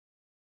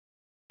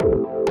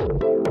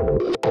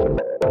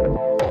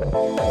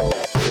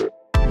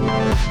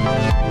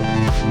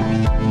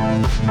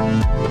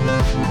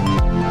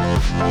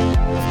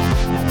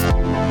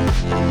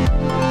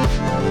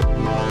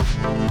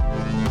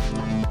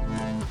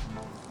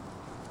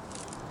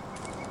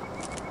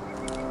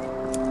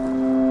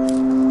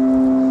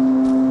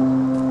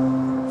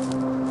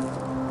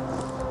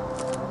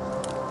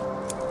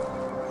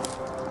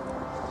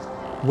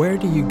Where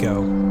do you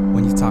go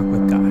when you talk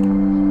with God?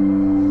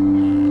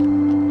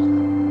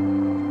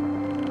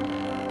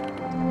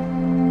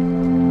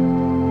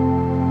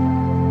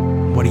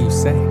 What do you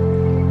say?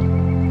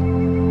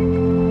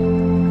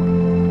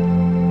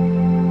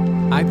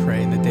 I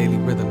pray in the daily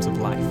rhythms of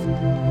life.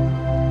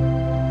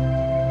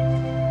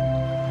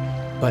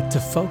 But to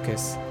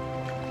focus,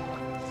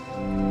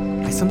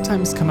 I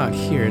sometimes come out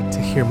here to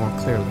hear more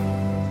clearly.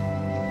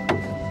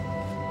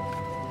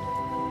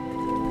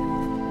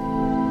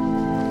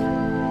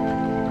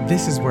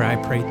 This is where I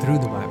pray through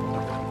the Bible.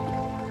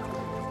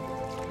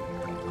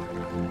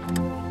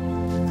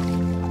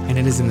 And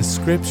it is in the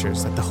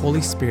scriptures that the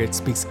Holy Spirit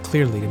speaks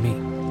clearly to me.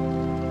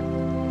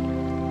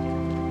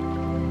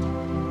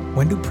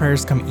 When do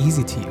prayers come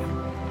easy to you?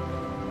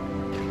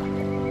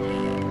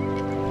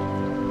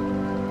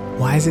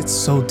 Why is it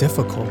so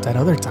difficult at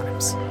other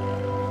times?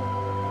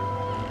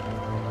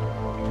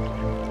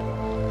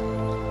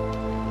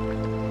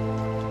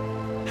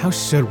 How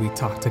should we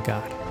talk to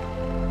God?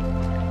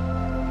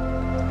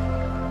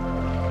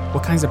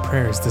 What kinds of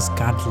prayers does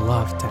God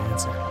love to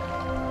answer?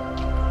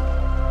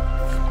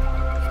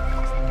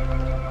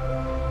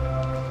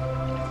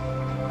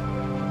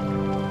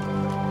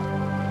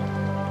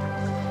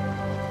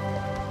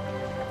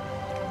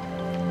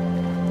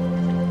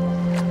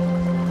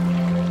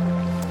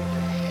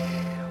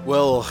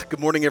 Well, good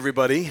morning,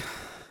 everybody.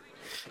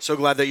 So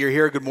glad that you're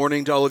here. Good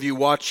morning to all of you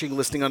watching,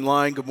 listening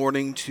online. Good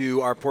morning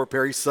to our Port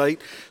Perry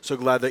site. So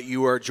glad that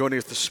you are joining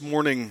us this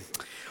morning.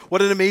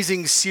 What an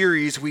amazing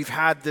series we've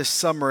had this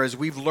summer as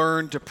we've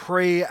learned to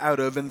pray out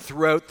of and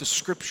throughout the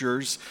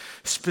scriptures,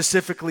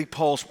 specifically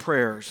Paul's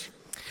prayers.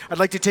 I'd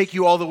like to take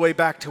you all the way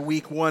back to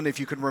week 1, if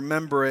you can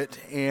remember it,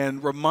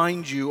 and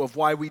remind you of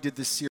why we did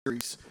this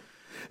series.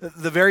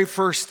 The very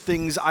first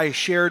things I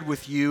shared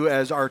with you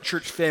as our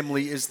church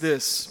family is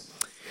this.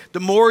 The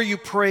more you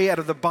pray out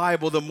of the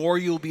Bible, the more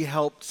you'll be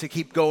helped to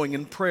keep going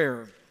in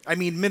prayer. I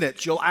mean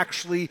minutes. You'll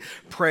actually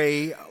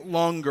pray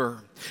longer.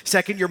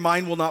 Second, your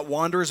mind will not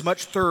wander as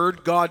much.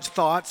 Third, God's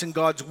thoughts and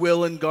God's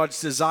will and God's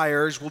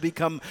desires will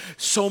become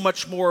so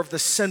much more of the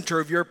center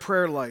of your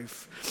prayer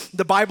life.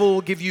 The Bible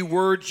will give you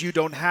words you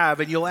don't have,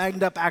 and you'll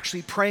end up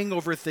actually praying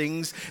over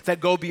things that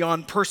go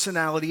beyond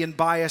personality and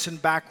bias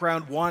and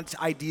background, wants,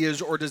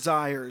 ideas, or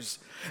desires.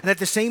 And at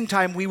the same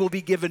time, we will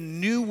be given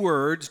new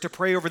words to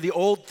pray over the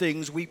old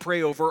things we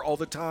pray over all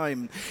the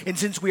time. And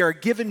since we are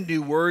given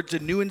new words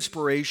and new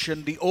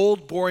inspiration, the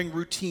old boring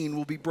routine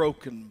will be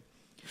broken.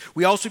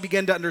 We also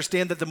begin to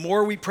understand that the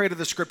more we pray to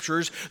the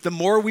scriptures, the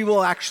more we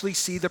will actually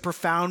see the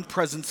profound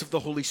presence of the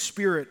Holy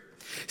Spirit.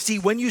 See,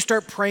 when you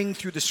start praying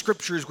through the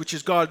scriptures, which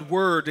is God's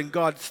word and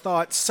God's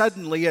thoughts,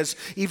 suddenly, as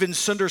even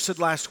Sundar said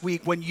last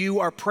week, when you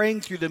are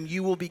praying through them,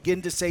 you will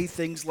begin to say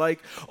things like,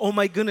 oh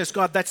my goodness,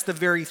 God, that's the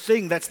very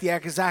thing. That's the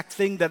exact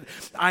thing that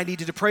I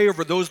needed to pray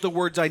over. Those are the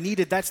words I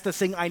needed. That's the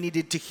thing I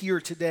needed to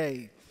hear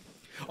today.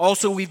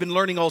 Also, we've been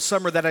learning all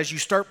summer that as you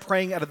start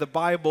praying out of the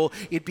Bible,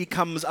 it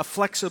becomes a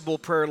flexible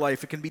prayer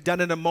life. It can be done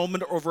in a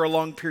moment or over a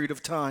long period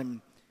of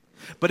time.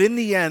 But in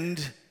the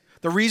end,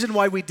 the reason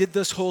why we did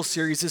this whole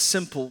series is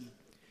simple.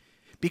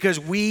 Because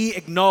we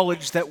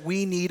acknowledge that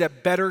we need a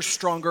better,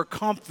 stronger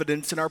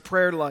confidence in our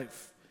prayer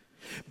life.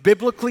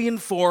 Biblically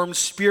informed,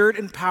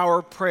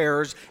 spirit-empowered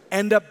prayers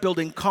end up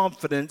building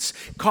confidence.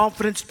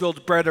 Confidence builds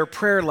better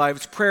prayer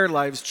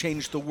lives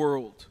change the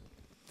world.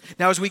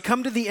 Now, as we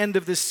come to the end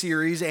of this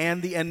series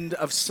and the end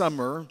of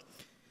summer,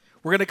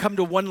 we're going to come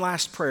to one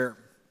last prayer,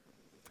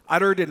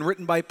 uttered and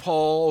written by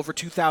Paul over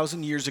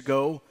 2,000 years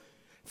ago,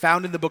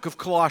 found in the book of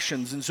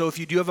Colossians. And so if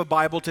you do have a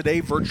Bible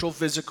today, virtual,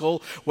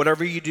 physical,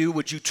 whatever you do,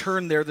 would you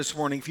turn there this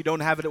morning? If you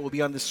don't have it, it will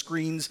be on the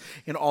screens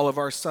in all of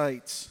our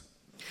sites.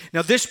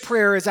 Now, this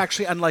prayer is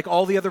actually unlike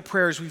all the other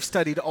prayers we've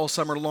studied all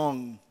summer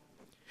long.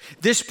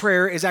 This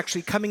prayer is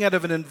actually coming out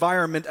of an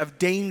environment of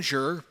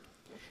danger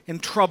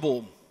and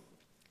trouble.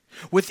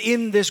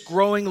 Within this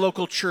growing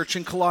local church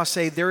in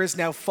Colossae, there is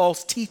now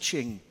false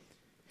teaching.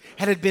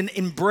 It had been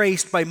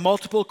embraced by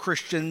multiple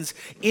Christians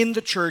in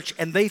the church,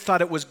 and they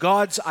thought it was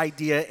God's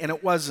idea, and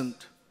it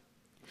wasn't.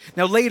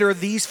 Now later,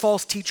 these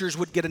false teachers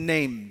would get a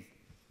name.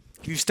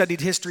 If you've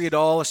studied history at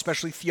all,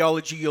 especially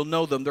theology, you'll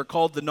know them. They're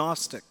called the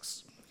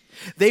Gnostics.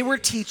 They were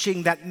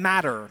teaching that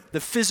matter,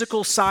 the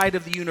physical side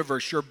of the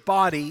universe, your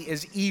body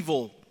is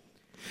evil.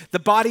 The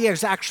body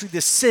is actually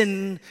the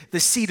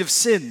seed of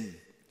sin.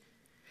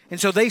 And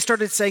so they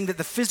started saying that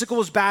the physical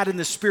was bad and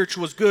the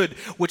spiritual was good,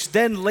 which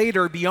then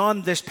later,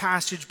 beyond this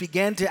passage,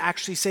 began to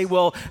actually say,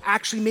 well,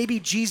 actually maybe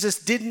Jesus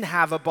didn't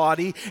have a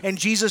body and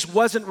Jesus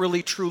wasn't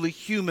really truly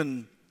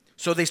human.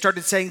 So they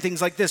started saying things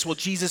like this: well,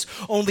 Jesus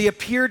only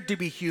appeared to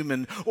be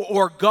human,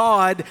 or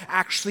God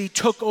actually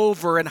took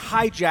over and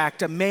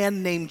hijacked a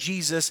man named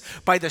Jesus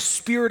by the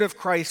Spirit of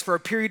Christ for a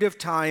period of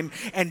time,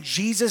 and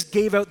Jesus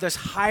gave out this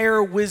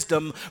higher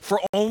wisdom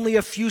for only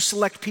a few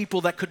select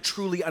people that could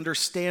truly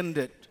understand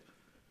it.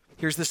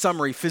 Here's the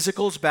summary.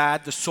 Physical is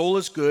bad, the soul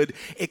is good.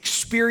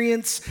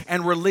 Experience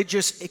and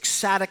religious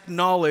ecstatic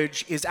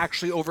knowledge is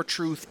actually over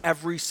truth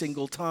every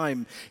single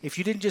time. If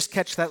you didn't just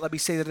catch that, let me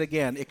say that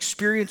again.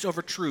 Experience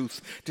over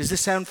truth. Does this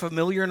sound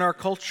familiar in our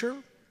culture?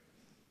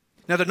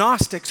 Now, the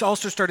Gnostics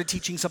also started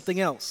teaching something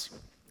else.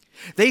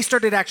 They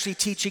started actually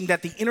teaching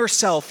that the inner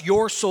self,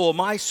 your soul,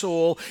 my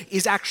soul,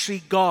 is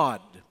actually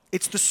God.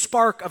 It's the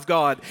spark of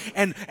God,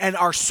 and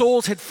our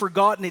souls had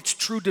forgotten its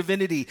true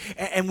divinity,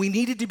 and we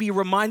needed to be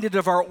reminded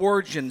of our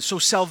origin. So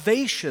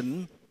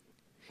salvation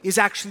is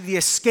actually the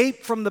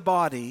escape from the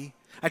body,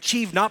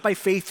 achieved not by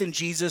faith in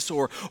Jesus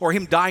or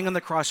him dying on the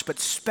cross, but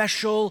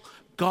special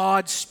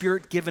God,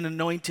 Spirit-given,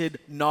 anointed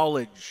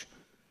knowledge.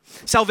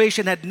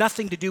 Salvation had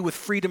nothing to do with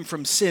freedom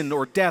from sin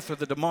or death or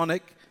the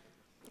demonic.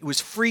 It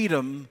was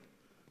freedom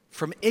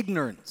from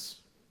ignorance.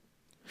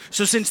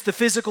 So since the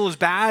physical is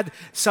bad,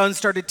 some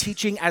started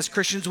teaching as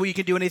Christians, well, you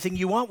can do anything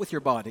you want with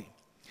your body.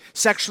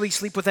 Sexually,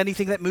 sleep with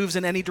anything that moves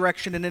in any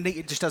direction, and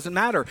it just doesn't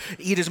matter.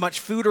 Eat as much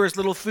food or as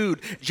little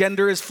food.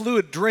 Gender is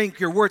fluid. Drink,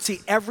 your words.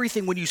 See,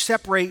 everything, when you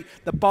separate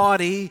the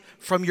body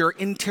from your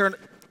internal,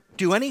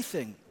 do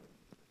anything.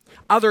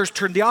 Others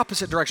turned the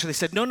opposite direction. They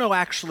said, no,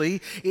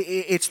 actually,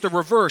 it's the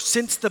reverse.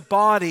 Since the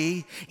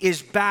body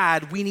is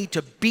bad, we need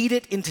to beat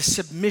it into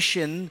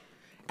submission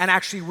and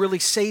actually really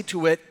say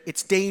to it,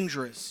 it's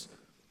dangerous.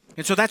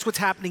 And so that's what's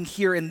happening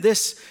here in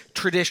this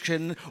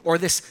tradition, or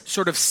this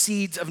sort of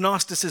seeds of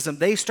Gnosticism.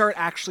 They start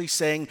actually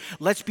saying,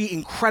 let's be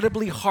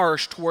incredibly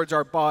harsh towards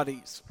our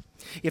bodies.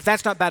 If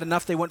that's not bad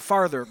enough, they went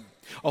farther.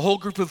 A whole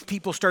group of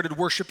people started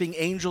worshiping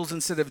angels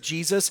instead of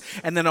Jesus,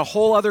 and then a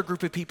whole other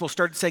group of people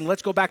started saying,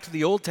 let's go back to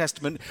the Old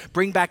Testament,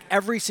 bring back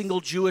every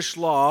single Jewish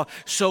law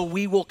so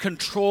we will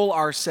control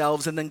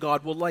ourselves and then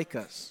God will like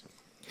us.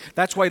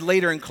 That's why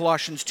later in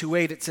Colossians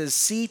 2:8 it says,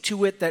 see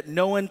to it that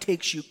no one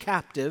takes you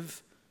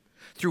captive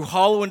through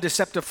hollow and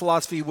deceptive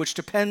philosophy, which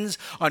depends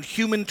on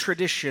human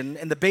tradition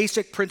and the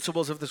basic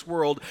principles of this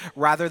world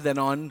rather than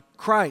on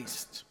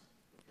Christ.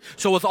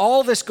 So with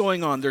all this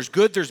going on, there's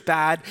good, there's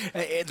bad,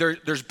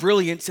 there's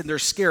brilliance, and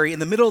there's scary. In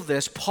the middle of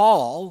this,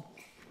 Paul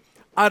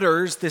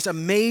utters this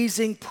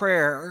amazing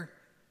prayer,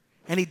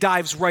 and he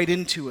dives right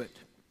into it.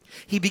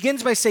 He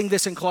begins by saying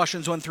this in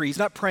Colossians 1:3. He's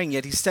not praying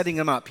yet, he's setting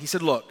him up. He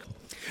said, look,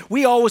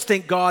 we always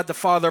thank God, the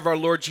Father of our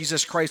Lord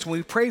Jesus Christ, when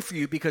we pray for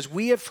you, because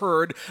we have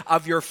heard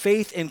of your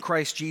faith in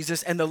Christ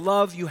Jesus and the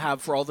love you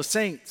have for all the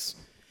saints.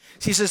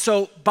 So he says,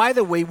 so, by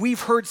the way,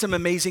 we've heard some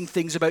amazing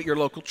things about your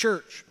local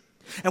church.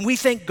 And we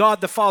thank God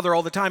the Father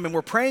all the time, and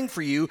we're praying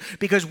for you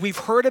because we've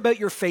heard about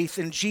your faith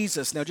in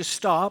Jesus. Now just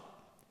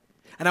stop,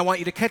 and I want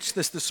you to catch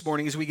this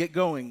morning as we get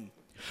going.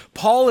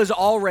 Paul is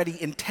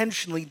already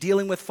intentionally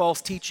dealing with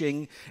false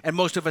teaching, and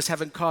most of us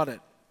haven't caught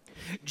it.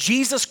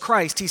 Jesus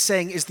Christ, he's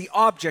saying, is the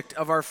object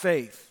of our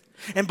faith.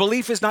 And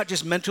belief is not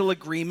just mental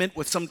agreement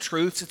with some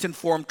truths, it's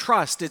informed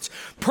trust, it's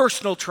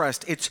personal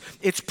trust,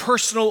 it's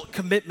personal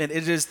commitment.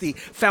 It is the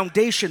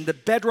foundation, the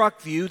bedrock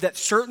view that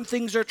certain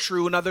things are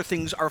true and other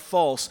things are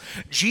false.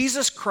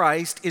 Jesus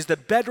Christ is the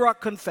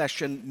bedrock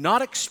confession,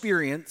 not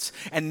experience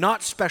and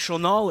not special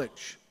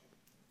knowledge.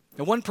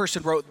 Now, one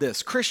person wrote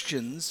this: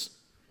 Christians,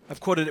 I've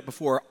quoted it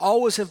before,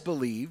 always have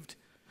believed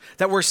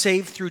that we're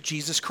saved through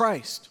Jesus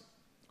Christ.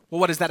 Well,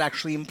 what does that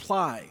actually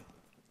imply?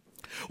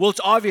 Well, it's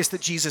obvious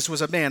that Jesus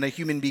was a man, a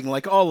human being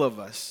like all of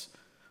us.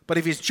 But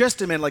if he's just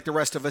a man like the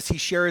rest of us, he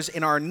shares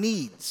in our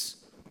needs.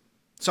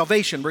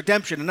 Salvation,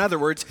 redemption. In other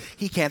words,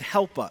 he can't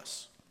help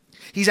us.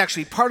 He's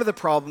actually part of the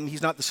problem.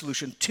 He's not the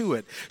solution to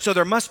it. So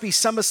there must be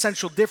some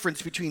essential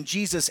difference between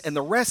Jesus and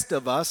the rest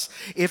of us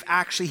if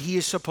actually he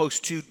is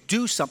supposed to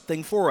do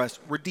something for us,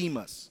 redeem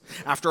us.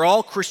 After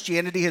all,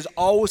 Christianity has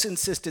always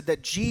insisted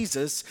that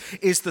Jesus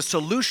is the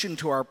solution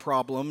to our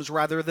problems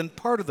rather than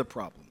part of the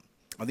problem.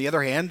 On the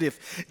other hand,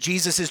 if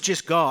Jesus is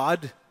just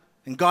God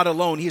and God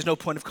alone, he has no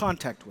point of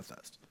contact with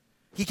us.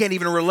 He can't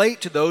even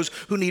relate to those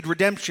who need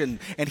redemption.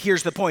 And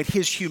here's the point: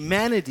 his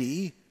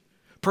humanity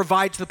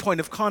provides the point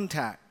of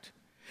contact.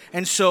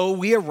 And so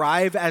we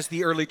arrive, as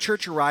the early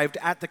church arrived,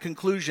 at the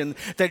conclusion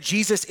that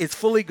Jesus is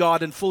fully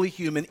God and fully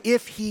human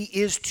if he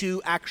is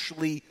to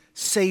actually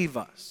save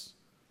us.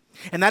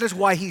 And that is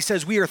why he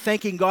says we are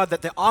thanking God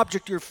that the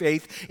object of your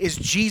faith is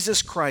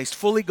Jesus Christ,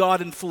 fully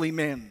God and fully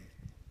man.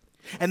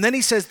 And then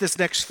he says this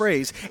next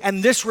phrase,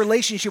 and this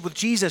relationship with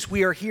Jesus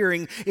we are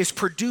hearing is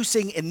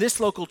producing in this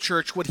local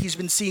church what he's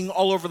been seeing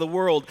all over the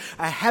world,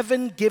 a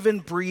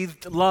heaven-given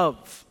breathed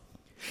love.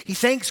 He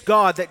thanks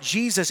God that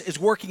Jesus is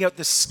working out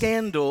the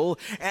scandal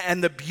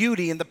and the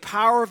beauty and the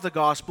power of the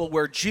gospel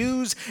where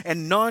Jews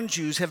and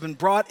non-Jews have been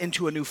brought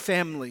into a new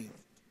family.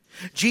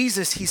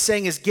 Jesus, he's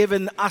saying, has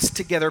given us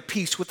together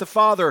peace with the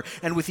Father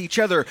and with each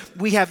other.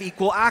 We have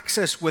equal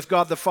access with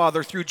God the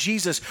Father through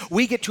Jesus.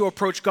 We get to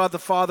approach God the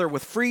Father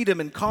with freedom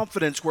and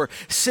confidence. We're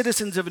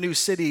citizens of a new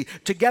city.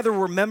 Together,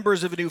 we're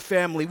members of a new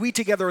family. We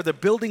together are the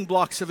building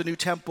blocks of a new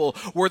temple.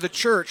 We're the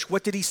church.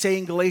 What did he say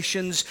in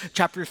Galatians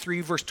chapter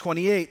 3, verse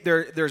 28?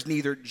 There's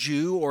neither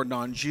Jew or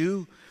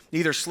non-Jew,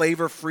 neither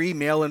slave or free,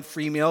 male and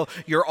female.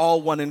 You're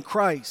all one in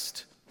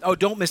Christ. Oh,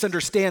 don't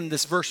misunderstand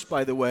this verse,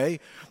 by the way.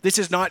 This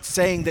is not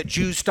saying that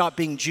Jews stopped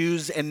being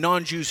Jews and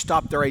non-Jews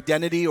stopped their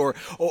identity or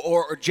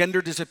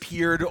gender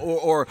disappeared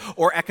or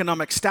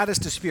economic status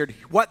disappeared.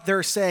 What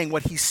they're saying,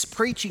 what he's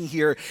preaching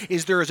here,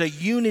 is there is a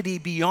unity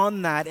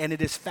beyond that, and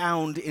it is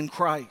found in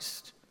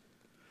Christ.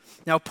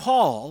 Now,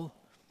 Paul,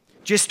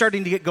 just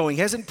starting to get going,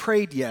 he hasn't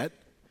prayed yet.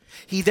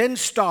 He then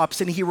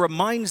stops and he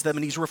reminds them,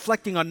 and he's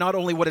reflecting on not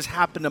only what has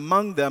happened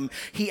among them,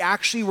 he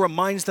actually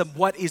reminds them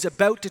what is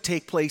about to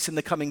take place in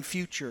the coming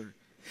future.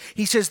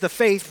 He says the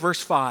faith,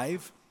 verse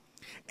 5,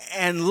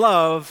 and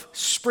love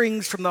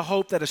springs from the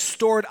hope that is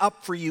stored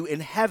up for you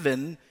in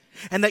heaven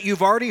and that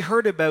you've already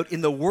heard about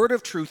in the word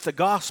of truth, the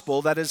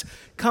gospel that has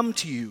come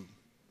to you.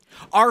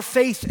 Our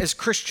faith as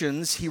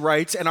Christians, he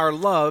writes, and our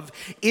love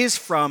is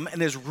from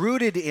and is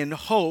rooted in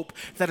hope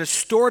that is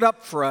stored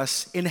up for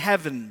us in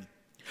heaven.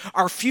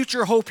 Our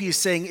future hope, he is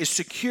saying, is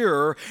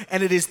secure,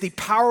 and it is the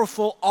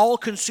powerful,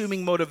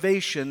 all-consuming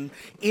motivation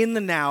in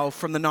the now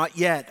from the not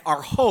yet.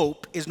 Our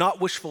hope is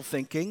not wishful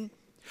thinking.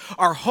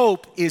 Our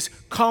hope is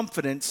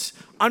confidence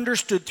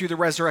understood through the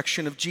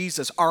resurrection of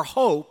Jesus. Our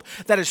hope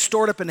that is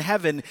stored up in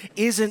heaven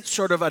isn't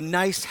sort of a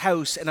nice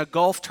house and a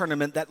golf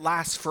tournament that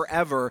lasts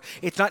forever.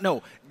 It's not,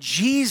 no.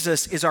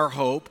 Jesus is our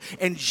hope,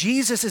 and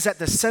Jesus is at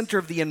the center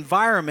of the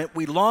environment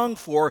we long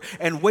for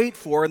and wait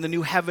for in the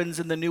new heavens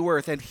and the new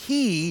earth. And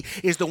he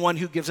is the one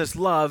who gives us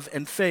love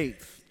and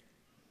faith.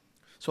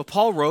 So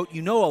Paul wrote,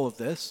 you know all of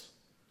this,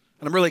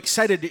 and I'm really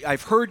excited.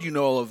 I've heard you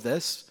know all of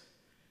this,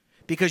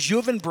 because you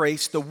have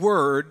embraced the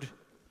word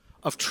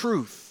of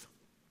truth.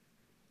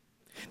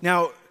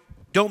 Now,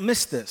 don't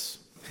miss this.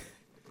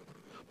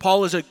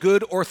 Paul is a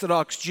good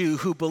Orthodox Jew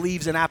who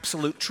believes in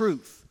absolute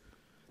truth.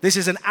 This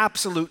is an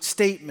absolute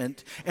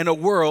statement in a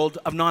world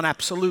of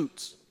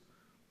non-absolutes.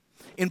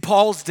 In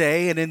Paul's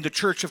day and in the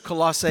church of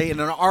Colossae and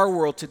in our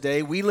world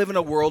today, we live in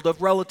a world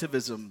of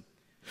relativism,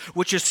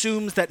 which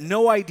assumes that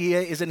no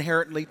idea is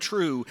inherently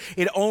true.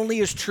 It only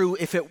is true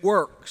if it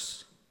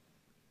works.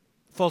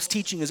 False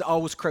teaching is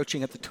always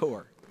crouching at the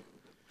door.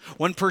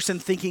 One person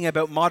thinking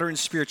about modern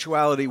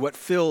spirituality, what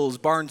fills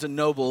Barnes &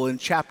 Noble and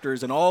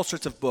chapters and all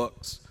sorts of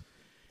books,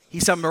 he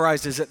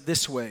summarizes it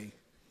this way.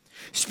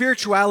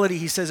 Spirituality,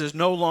 he says, is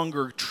no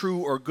longer true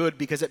or good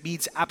because it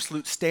meets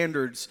absolute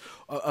standards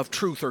of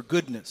truth or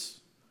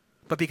goodness,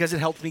 but because it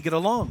helps me get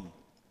along.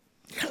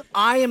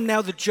 I am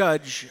now the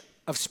judge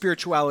of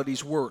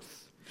spirituality's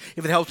worth.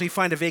 If it helps me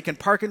find a vacant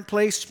parking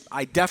place,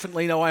 I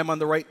definitely know I'm on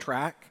the right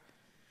track.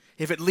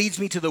 If it leads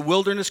me to the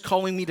wilderness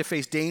calling me to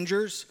face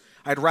dangers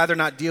I'd rather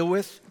not deal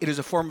with, it is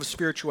a form of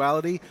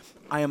spirituality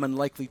I am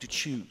unlikely to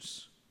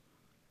choose.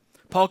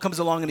 Paul comes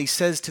along and he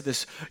says to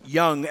this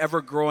young,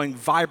 ever-growing,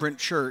 vibrant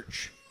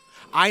church,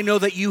 I know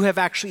that you have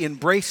actually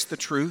embraced the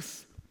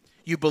truth,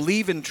 you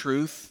believe in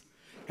truth,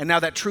 and now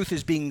that truth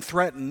is being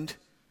threatened.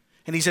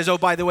 And he says, oh,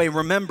 by the way,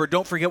 remember,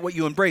 don't forget what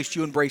you embraced.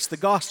 You embraced the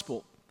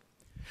gospel.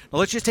 Now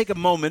let's just take a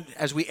moment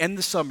as we end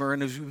the summer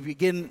and as we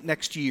begin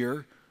next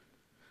year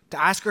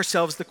to ask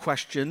ourselves the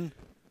question,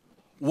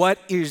 what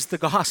is the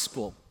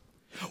gospel?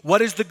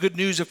 What is the good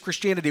news of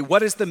Christianity?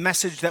 What is the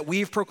message that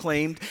we've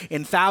proclaimed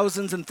in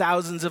thousands and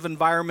thousands of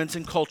environments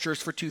and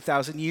cultures for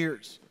 2,000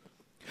 years?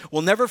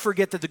 We'll never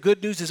forget that the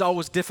good news is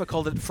always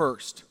difficult at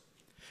first,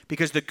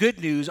 because the good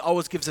news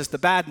always gives us the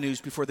bad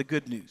news before the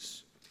good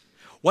news.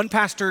 One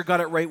pastor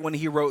got it right when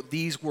he wrote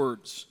these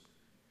words.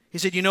 He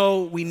said,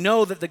 we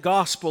know that the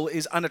gospel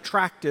is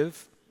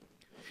unattractive,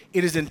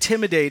 it is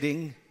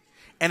intimidating,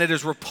 and it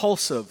is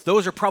repulsive.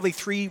 Those are probably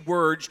three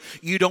words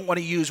you don't want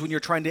to use when you're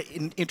trying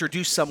to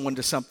introduce someone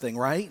to something,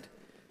 right?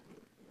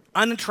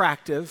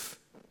 Unattractive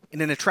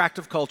in an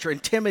attractive culture,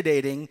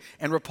 intimidating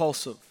and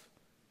repulsive.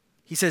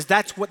 He says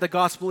that's what the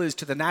gospel is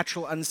to the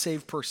natural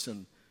unsaved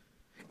person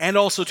and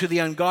also to the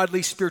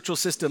ungodly spiritual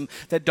system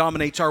that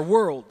dominates our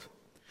world.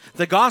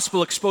 The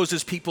gospel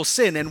exposes people's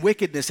sin and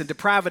wickedness and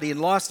depravity and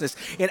lostness.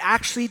 It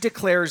actually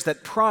declares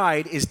that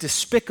pride is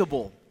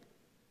despicable,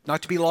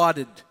 not to be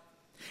lauded.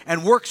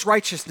 And works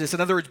righteousness, in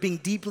other words, being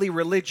deeply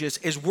religious,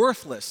 is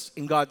worthless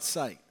in God's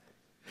sight.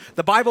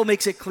 The Bible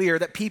makes it clear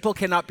that people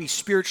cannot be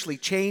spiritually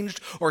changed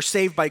or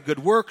saved by good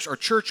works or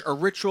church or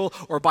ritual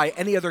or by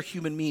any other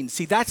human means.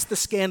 See, that's the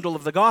scandal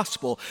of the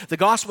gospel. The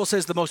gospel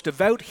says the most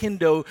devout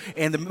Hindu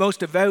and the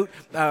most devout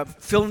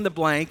fill in the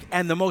blank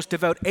and the most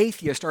devout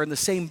atheist are in the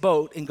same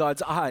boat in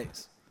God's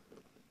eyes.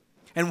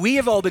 And we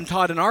have all been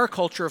taught in our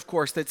culture, of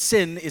course, that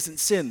sin isn't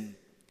sin.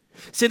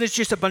 Sin is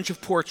just a bunch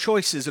of poor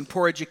choices and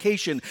poor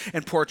education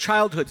and poor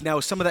childhoods. Now,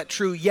 is some of that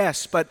true?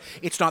 Yes, but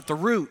it's not the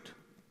root.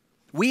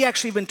 We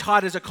actually have been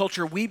taught as a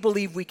culture, we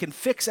believe we can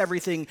fix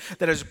everything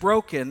that is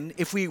broken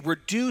if we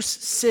reduce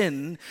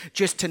sin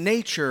just to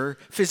nature,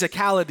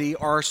 physicality,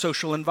 or our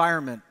social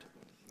environment.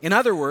 In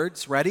other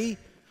words, ready?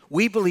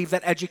 We believe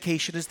that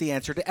education is the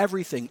answer to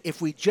everything.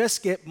 If we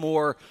just get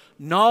more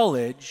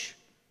knowledge,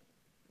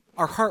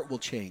 our heart will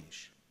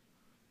change.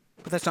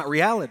 But that's not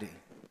reality.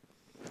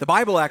 The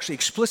Bible actually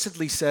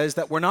explicitly says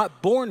that we're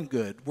not born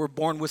good, we're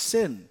born with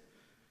sin.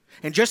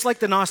 And just like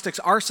the Gnostics,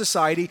 our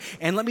society,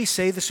 and let me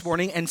say this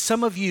morning, and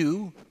some of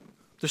you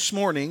this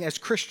morning as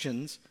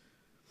Christians,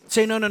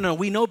 say, no,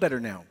 we know better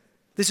now.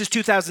 This is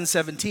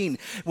 2017.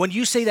 When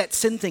you say that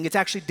sin thing, it's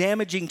actually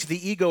damaging to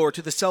the ego or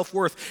to the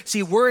self-worth.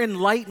 See, we're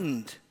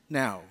enlightened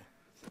now.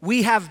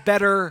 We have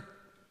better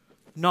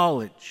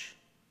knowledge.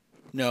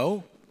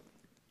 No.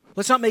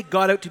 Let's not make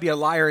God out to be a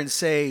liar and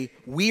say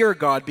we are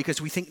God because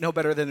we know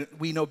better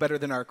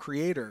than our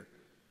Creator.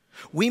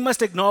 We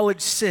must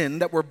acknowledge sin,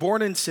 that we're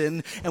born in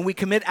sin, and we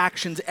commit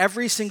actions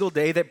every single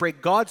day that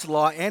break God's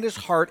law and His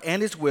heart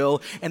and His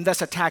will, and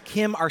thus attack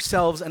Him,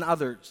 ourselves, and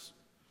others.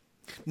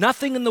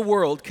 Nothing in the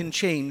world can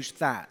change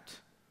that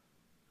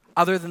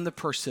other than the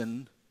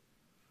person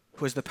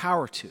who has the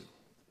power to.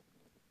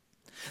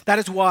 That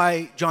is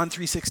why John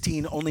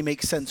 3:16 only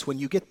makes sense when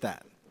you get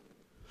that.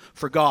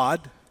 For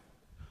God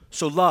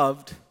so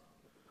loved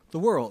the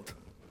world,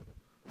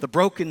 the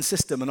broken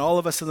system, and all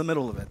of us in the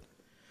middle of it,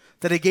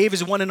 that He gave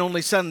His one and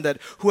only Son,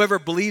 that whoever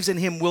believes in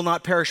Him will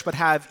not perish but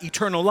have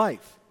eternal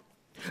life.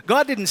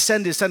 God didn't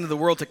send His Son to the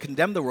world to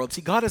condemn the world.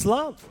 See, God is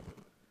love.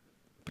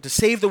 But to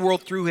save the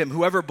world through Him,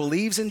 whoever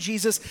believes in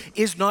Jesus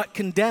is not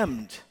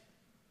condemned.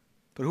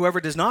 But whoever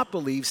does not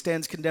believe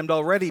stands condemned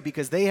already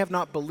because they have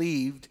not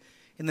believed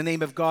in the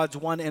name of God's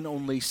one and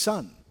only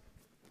Son.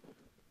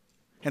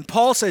 And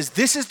Paul says,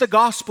 this is the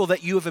gospel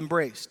that you have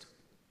embraced.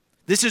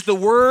 This is the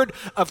word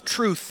of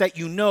truth that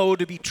you know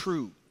to be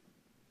true.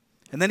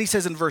 And then he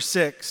says in verse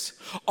 6,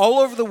 all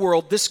over the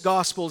world, this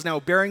gospel is now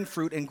bearing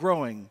fruit and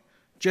growing,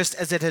 just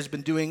as it has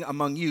been doing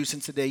among you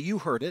since the day you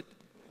heard it.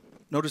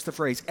 Notice the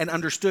phrase, and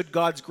understood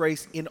God's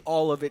grace in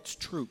all of its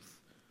truth.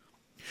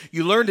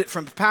 You learned it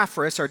from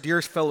Epaphras, our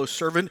dearest fellow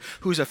servant,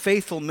 who's a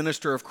faithful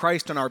minister of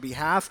Christ on our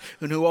behalf,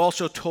 and who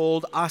also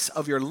told us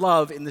of your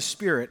love in the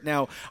Spirit.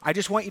 Now, I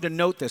just want you to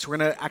note this. We're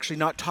going to actually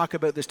not talk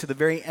about this to the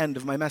very end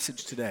of my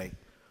message today.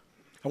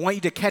 I want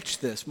you to catch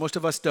this. Most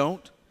of us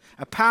don't.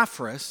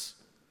 Epaphras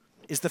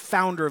is the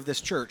founder of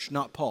this church,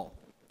 not Paul.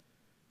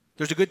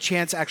 There's a good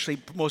chance,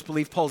 actually, most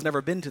believe Paul's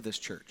never been to this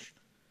church.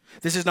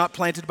 This is not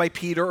planted by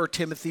Peter or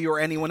Timothy or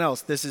anyone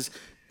else.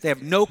 They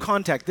have no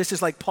contact. This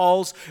is like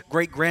Paul's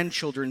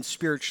great-grandchildren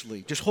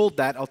spiritually. Just hold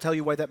that. I'll tell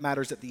you why that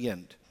matters at the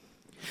end.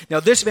 Now,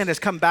 this man has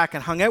come back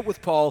and hung out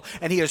with Paul,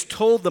 and he has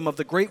told them of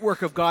the great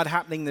work of God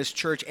happening in this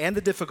church and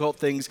the difficult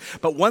things.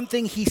 But one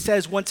thing he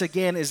says once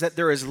again is that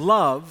there is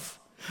love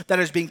that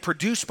is being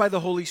produced by the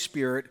Holy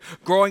Spirit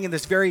growing in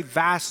this very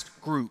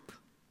vast group.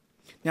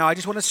 Now, I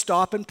just want to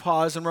stop and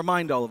pause and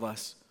remind all of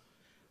us.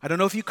 I don't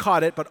know if you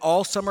caught it, but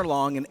all summer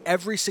long, in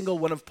every single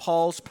one of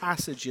Paul's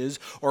passages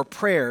or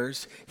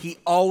prayers, he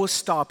always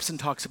stops and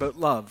talks about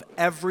love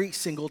every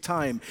single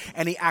time.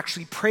 And he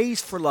actually prays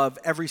for love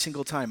every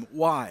single time.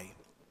 Why?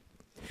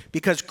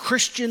 Because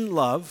Christian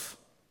love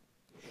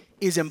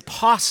is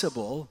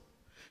impossible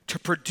to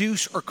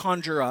produce or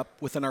conjure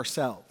up within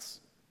ourselves.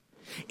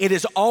 It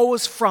is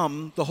always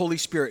from the Holy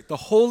Spirit. The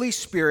Holy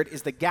Spirit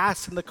is the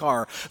gas in the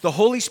car. The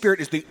Holy Spirit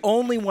is the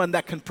only one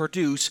that can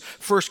produce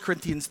 1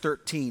 Corinthians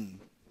 13.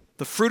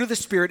 The fruit of the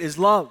Spirit is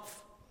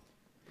love.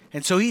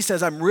 And so he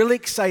says, I'm really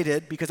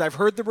excited because I've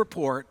heard the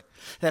report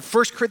that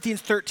 1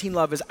 Corinthians 13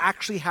 love is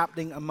actually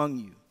happening among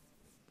you.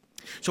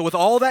 So with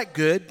all that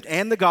good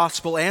and the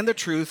gospel and the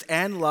truth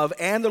and love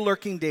and the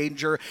lurking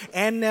danger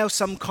and now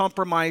some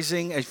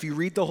compromising, if you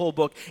read the whole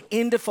book,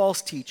 into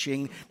false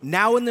teaching,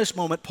 now in this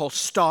moment, Paul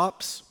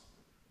stops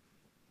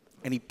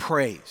and he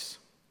prays.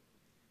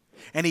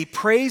 And he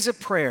prays a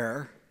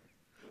prayer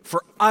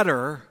for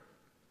utter,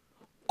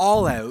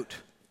 all-out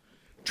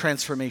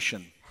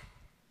transformation.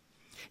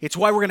 It's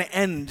why we're going to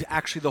end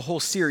actually the whole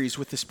series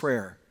with this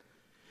prayer.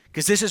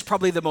 Because this is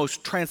probably the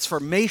most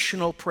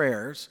transformational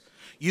prayers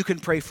you can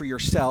pray for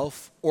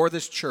yourself or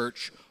this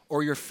church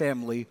or your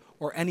family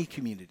or any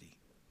community.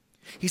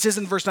 He says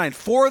in verse 9,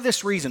 for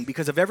this reason,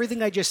 because of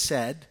everything I just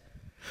said,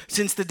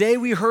 since the day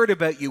we heard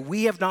about you,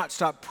 we have not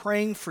stopped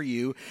praying for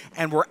you,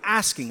 and we're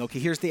asking, okay,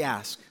 here's the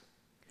ask,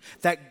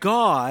 that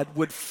God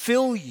would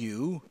fill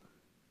you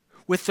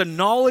with the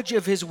knowledge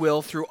of His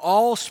will through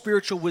all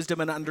spiritual wisdom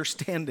and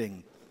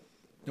understanding.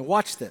 Now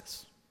watch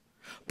this.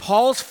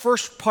 Paul's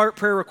first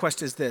prayer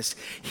request is this.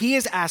 He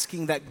is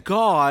asking that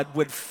God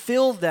would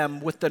fill them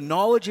with the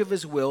knowledge of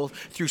His will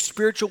through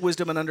spiritual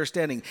wisdom and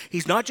understanding.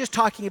 He's not just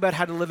talking about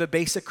how to live a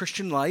basic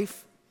Christian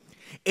life.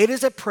 It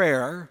is a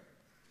prayer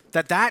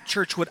that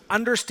church would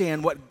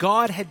understand what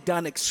God had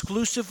done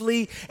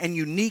exclusively and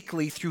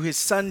uniquely through his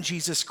son,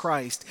 Jesus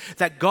Christ.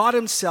 That God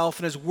himself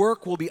and his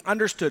work will be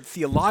understood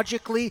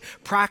theologically,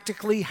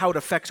 practically, how it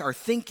affects our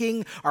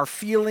thinking, our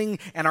feeling,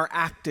 and our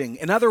acting.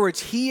 In other words,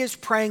 he is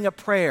praying a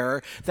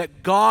prayer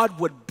that God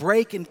would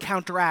break and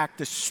counteract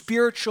the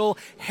spiritual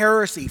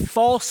heresy,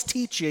 false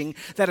teaching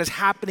that is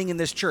happening in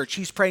this church.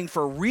 He's praying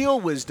for real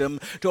wisdom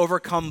to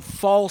overcome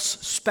false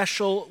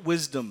special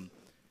wisdom.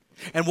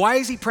 And why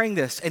is he praying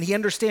this? And he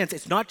understands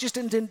it's not just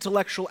an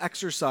intellectual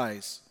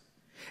exercise.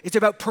 It's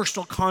about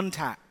personal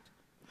contact.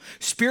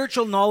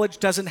 Spiritual knowledge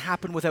doesn't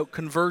happen without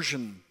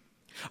conversion.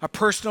 A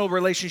personal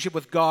relationship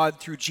with God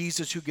through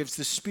Jesus who gives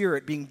the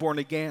Spirit, being born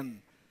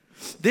again.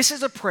 This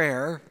is a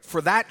prayer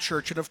for that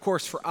church and of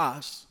course for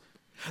us,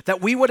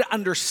 that we would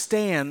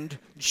understand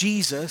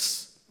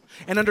Jesus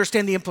and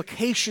understand the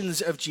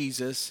implications of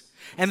Jesus,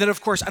 and then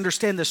of course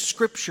understand the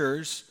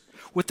scriptures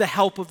with the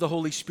help of the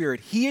Holy Spirit.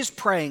 He is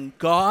praying,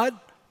 God,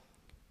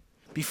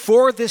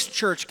 before this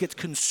church gets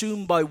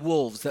consumed by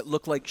wolves that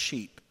look like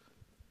sheep,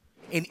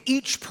 in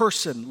each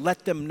person,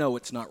 let them know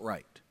it's not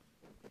right.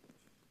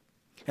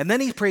 And then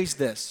he prays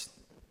this.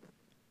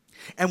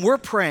 And we're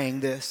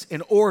praying this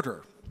in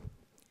order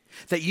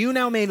that you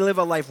now may live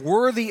a life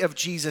worthy of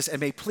Jesus and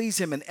may please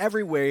him in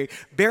every way,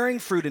 bearing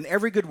fruit in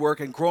every good work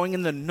and growing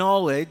in the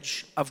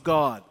knowledge of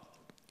God.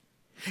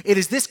 It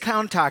is this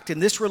contact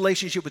and this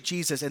relationship with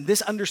Jesus and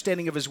this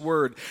understanding of his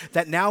word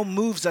that now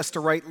moves us to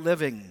right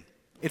living.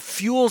 It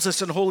fuels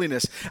us in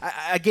holiness.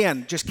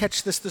 Again, just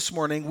catch this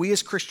morning. We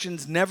as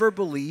Christians never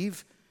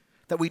believe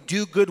that we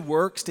do good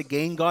works to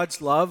gain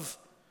God's love.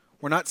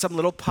 We're not some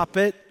little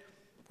puppet.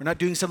 We're not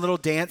doing some little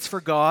dance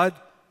for God.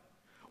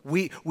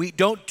 We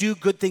don't do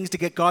good things to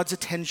get God's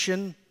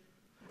attention.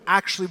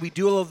 Actually, we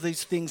do all of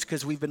these things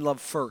because we've been loved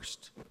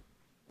first.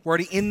 We're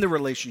already in the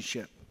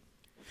relationship.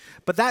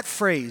 But that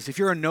phrase, if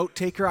you're a note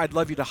taker, I'd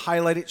love you to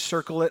highlight it,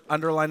 circle it,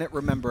 underline it,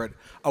 remember it.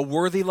 A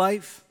worthy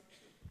life,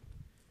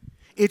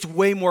 it's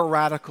way more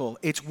radical.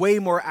 It's way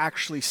more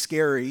actually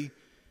scary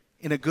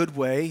in a good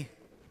way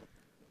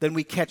than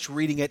we catch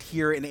reading it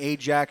here in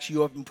Ajax,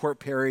 you up in Port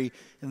Perry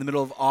in the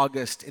middle of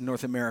August in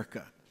North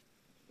America.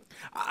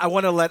 I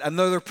want to let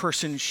another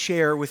person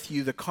share with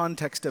you the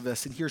context of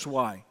this, and here's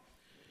why.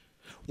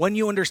 When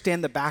you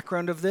understand the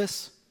background of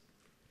this,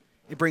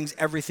 it brings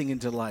everything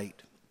into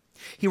light.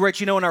 He writes,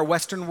 in our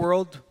Western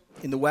world,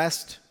 in the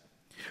West,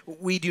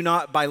 we do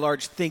not, by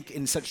large, think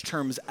in such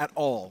terms at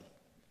all.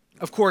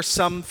 Of course,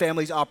 some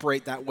families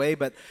operate that way,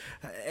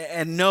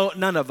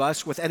 none of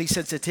us with any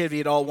sensitivity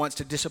at all wants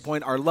to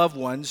disappoint our loved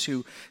ones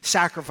who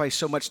sacrifice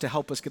so much to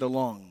help us get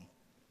along.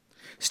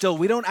 Still,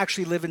 we don't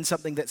actually live in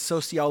something that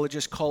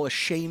sociologists call a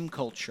shame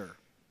culture.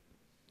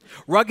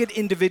 Rugged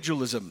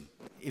individualism,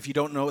 if you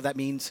don't know what that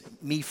means,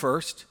 me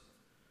first,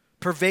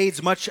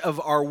 pervades much of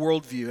our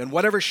worldview, and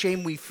whatever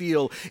shame we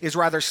feel is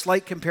rather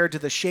slight compared to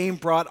the shame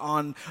brought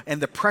on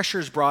and the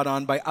pressures brought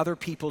on by other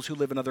peoples who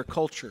live in other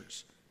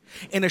cultures.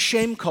 In a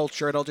shame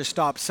culture, and I'll just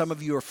stop, some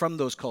of you are from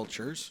those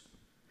cultures,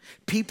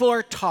 people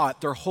are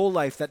taught their whole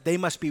life that they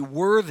must be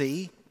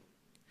worthy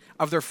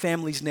of their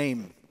family's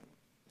name.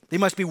 They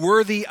must be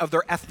worthy of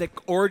their ethnic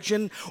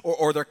origin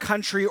or their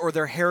country or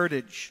their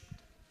heritage.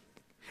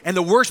 And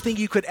the worst thing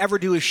you could ever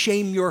do is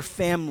shame your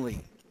family.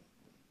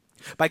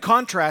 By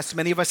contrast,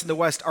 many of us in the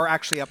West are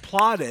actually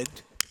applauded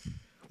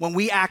when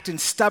we act in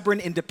stubborn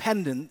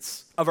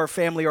independence of our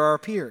family or our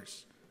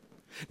peers.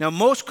 Now,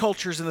 most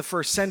cultures in the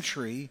first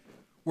century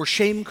were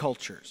shame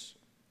cultures.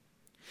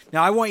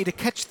 Now, I want you to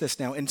catch this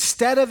now.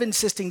 Instead of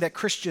insisting that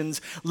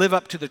Christians live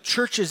up to the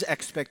church's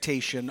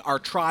expectation, our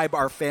tribe,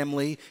 our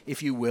family,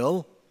 if you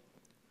will,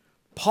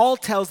 Paul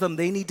tells them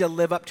they need to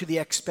live up to the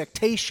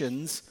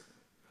expectations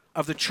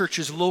of the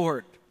church's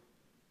Lord.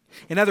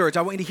 In other words,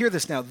 I want you to hear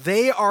this now.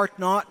 They are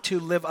not to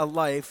live a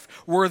life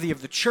worthy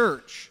of the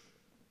church,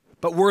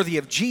 but worthy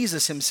of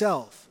Jesus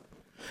himself.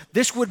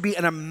 This would be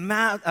an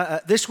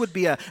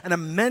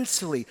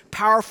immensely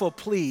powerful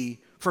plea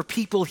for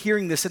people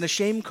hearing this in a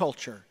shame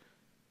culture.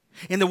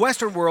 In the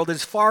Western world, it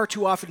is far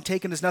too often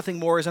taken as nothing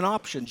more as an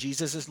option.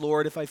 Jesus is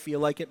Lord if I feel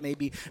like it,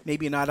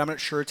 maybe not. I'm not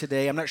sure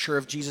today. I'm not sure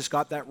if Jesus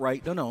got that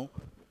right. No.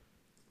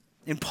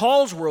 In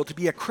Paul's world, to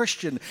be a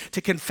Christian,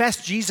 to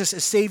confess Jesus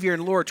as Savior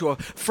and Lord, to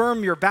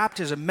affirm your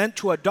baptism, meant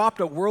to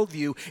adopt a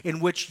worldview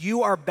in which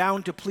you are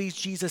bound to please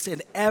Jesus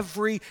in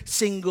every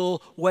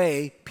single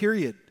way,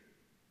 period.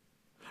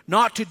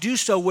 Not to do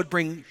so would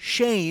bring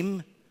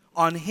shame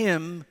on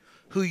him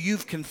who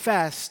you've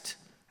confessed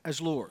as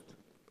Lord.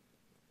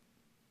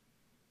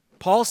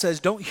 Paul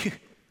says,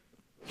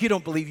 you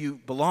don't believe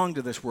you belong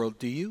to this world,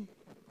 do you?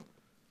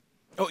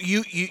 Oh,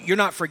 you're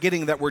not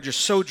forgetting that we're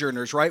just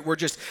sojourners, right? We're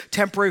just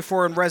temporary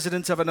foreign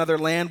residents of another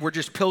land. We're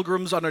just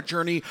pilgrims on a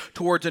journey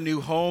towards a new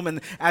home.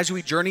 And as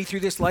we journey through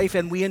this life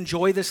and we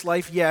enjoy this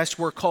life, yes,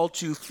 we're called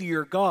to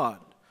fear God.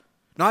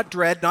 Not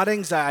dread, not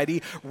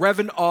anxiety,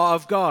 reverent awe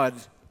of God.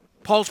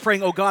 Paul's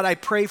praying, oh God, I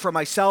pray for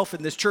myself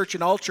and this church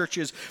and all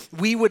churches,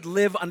 we would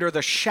live under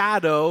the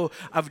shadow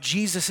of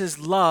Jesus'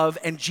 love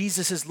and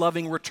Jesus'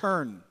 loving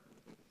return.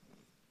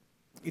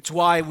 It's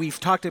why we've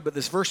talked about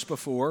this verse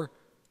before.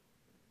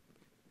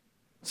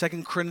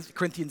 2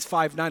 Corinthians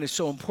 5:9 is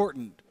so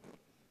important.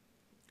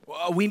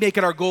 We make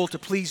it our goal to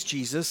please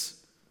Jesus,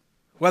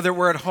 whether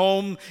we're at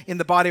home in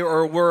the body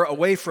or we're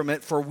away from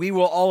it, for we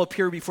will all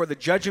appear before the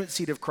judgment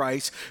seat of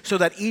Christ, so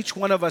that each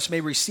one of us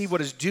may receive what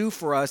is due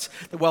for us,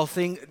 the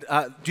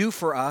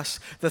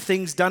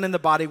things done in the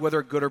body,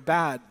 whether good or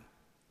bad.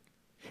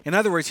 In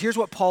other words, here's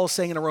what Paul's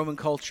saying in a Roman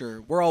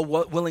culture. We're all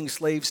willing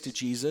slaves to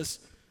Jesus.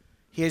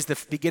 He has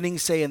the beginning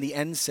say and the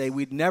end say.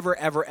 We'd never,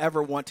 ever,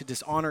 ever want to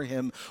dishonor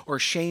him or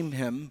shame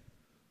him.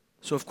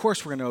 So of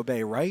course we're going to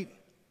obey, right?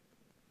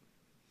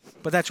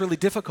 But that's really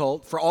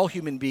difficult for all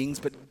human beings,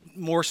 but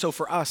more so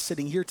for us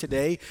sitting here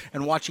today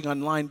and watching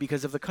online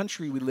because of the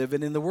country we live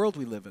in and the world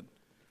we live in.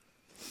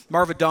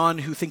 Marva Dawn,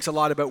 who thinks a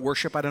lot about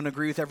worship, I don't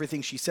agree with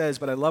everything she says,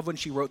 but I love when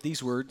she wrote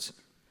these words.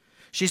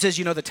 She says,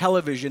 the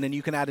television, and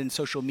you can add in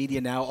social media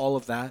now, all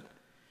of that,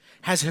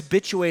 has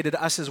habituated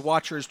us as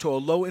watchers to a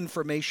low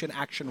information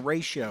action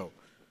ratio.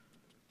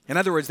 In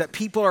other words, that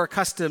people are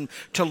accustomed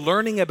to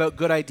learning about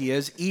good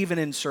ideas, even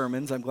in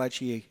sermons. I'm glad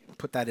she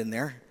put that in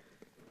there.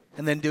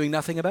 And then doing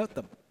nothing about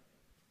them.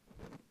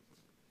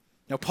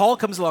 Now, Paul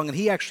comes along and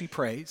he actually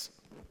prays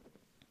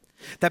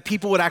that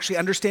people would actually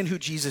understand who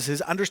Jesus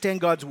is,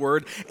 understand God's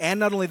word, and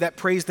not only that,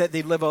 prays that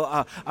they live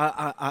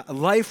a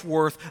life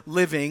worth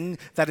living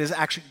that is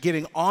actually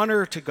giving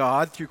honor to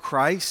God through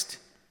Christ.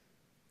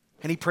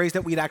 And he prays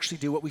that we'd actually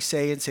do what we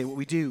say and say what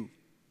we do.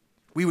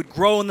 We would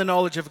grow in the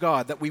knowledge of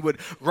God, that we would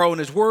grow in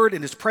his word,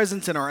 in his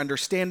presence, in our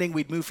understanding.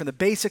 We'd move from the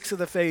basics of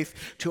the faith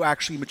to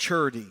actually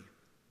maturity.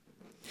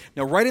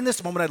 Now, right in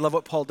this moment, I love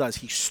what Paul does.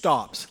 He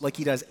stops like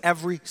he does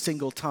every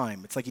single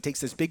time. It's like he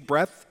takes this big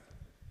breath,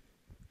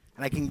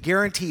 and I can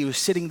guarantee he was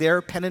sitting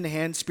there, pen in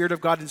hand, Spirit of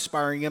God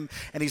inspiring him,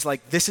 and he's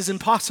like, this is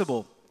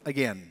impossible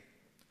again.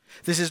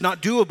 This is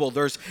not doable.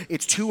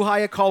 It's too high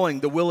a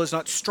calling. The will is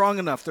not strong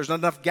enough. There's not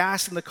enough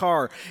gas in the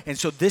car. And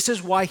so this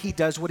is why he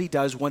does what he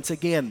does once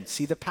again.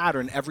 See the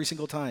pattern every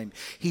single time.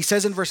 He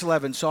says in verse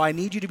 11, so I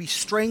need you to be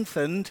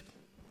strengthened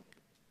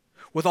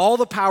with all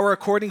the power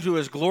according to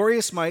his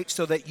glorious might,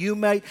 so that you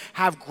might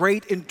have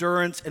great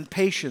endurance and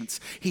patience.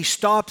 He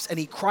stops and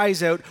he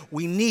cries out,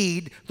 we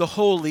need the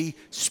Holy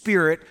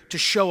Spirit to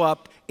show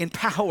up in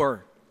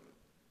power.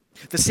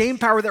 The same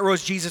power that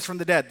rose Jesus from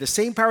the dead, the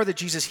same power that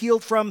Jesus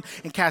healed from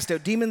and cast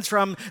out demons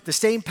from, the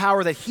same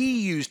power that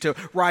he used to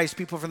rise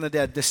people from the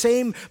dead, the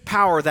same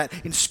power that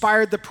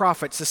inspired the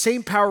prophets, the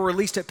same power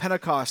released at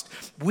Pentecost.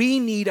 We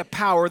need a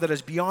power that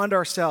is beyond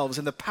ourselves,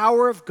 and the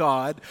power of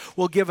God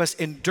will give us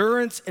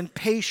endurance and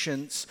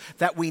patience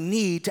that we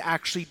need to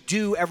actually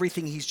do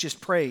everything he's just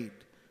prayed.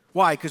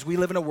 Why? Because we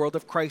live in a world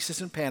of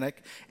crisis and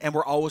panic, and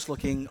we're always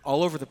looking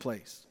all over the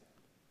place.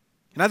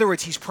 In other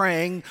words, he's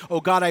praying,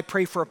 oh God, I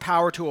pray for a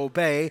power to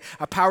obey,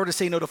 a power to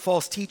say no to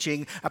false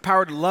teaching, a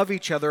power to love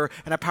each other,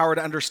 and a power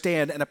to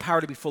understand, and a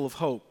power to be full of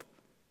hope.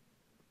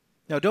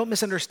 Now, don't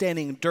misunderstand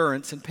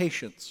endurance and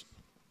patience.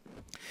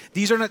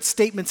 These are not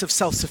statements of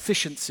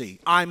self-sufficiency.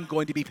 I'm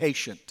going to be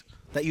patient.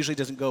 That usually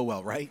doesn't go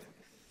well, right?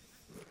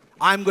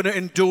 I'm going to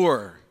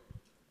endure.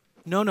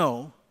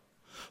 No.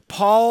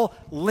 Paul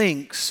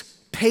links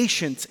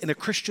patience in a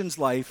Christian's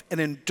life and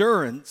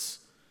endurance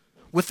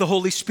with the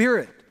Holy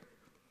Spirit.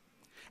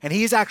 And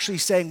he's actually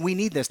saying we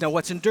need this. Now,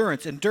 what's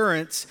endurance?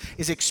 Endurance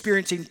is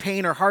experiencing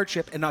pain or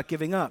hardship and not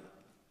giving up.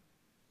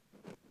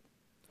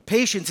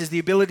 Patience is the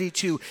ability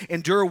to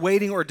endure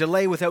waiting or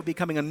delay without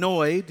becoming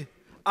annoyed,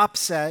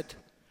 upset,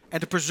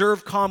 and to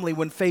preserve calmly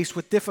when faced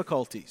with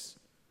difficulties.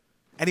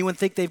 Anyone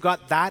think they've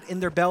got that in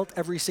their belt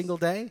every single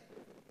day?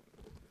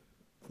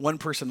 One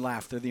person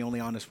laughed. They're the only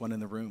honest one in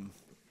the room.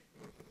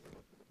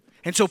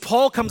 And so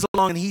Paul comes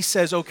along and he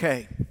says,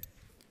 okay,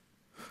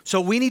 so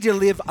we need to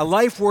live a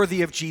life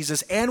worthy of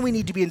Jesus, and we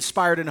need to be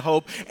inspired in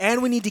hope,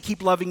 and we need to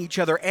keep loving each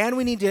other, and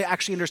we need to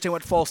actually understand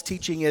what false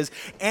teaching is,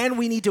 and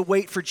we need to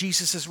wait for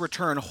Jesus'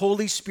 return.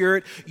 Holy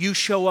Spirit, you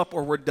show up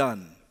or we're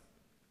done.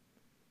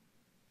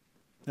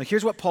 Now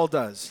here's what Paul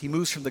does. He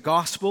moves from the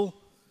gospel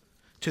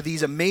to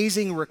these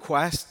amazing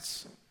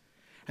requests,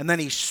 and then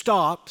he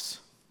stops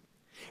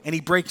and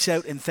he breaks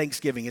out in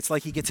thanksgiving. It's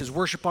like he gets his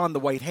worship on, the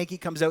white hanky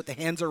comes out, the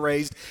hands are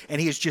raised,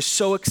 and he is just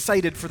so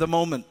excited for the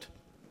moment.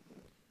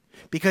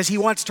 Because he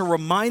wants to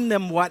remind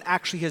them what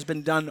actually has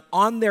been done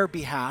on their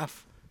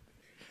behalf,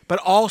 but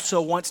also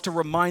wants to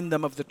remind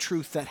them of the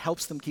truth that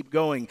helps them keep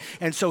going.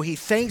 And so he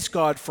thanks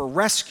God for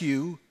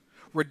rescue,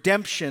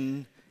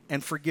 redemption,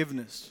 and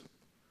forgiveness.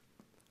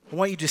 I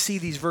want you to see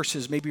these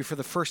verses maybe for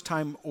the first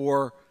time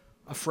or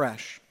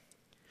afresh.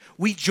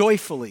 We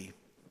joyfully,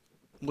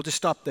 we'll just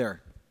stop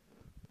there.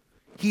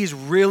 He is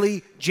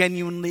really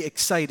genuinely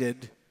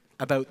excited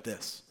about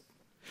this.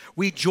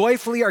 We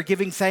joyfully are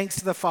giving thanks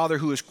to the Father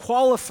who has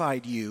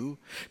qualified you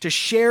to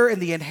share in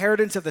the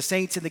inheritance of the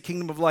saints in the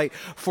kingdom of light,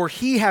 for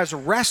he has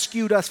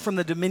rescued us from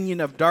the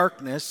dominion of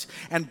darkness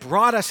and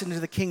brought us into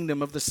the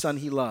kingdom of the Son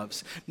he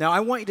loves. Now, I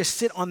want you to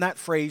sit on that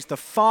phrase, the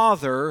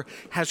Father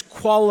has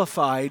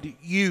qualified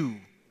you.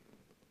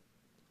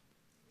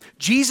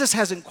 Jesus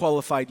hasn't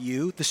qualified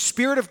you. The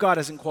Spirit of God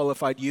hasn't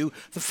qualified you.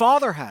 The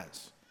Father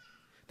has.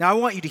 Now, I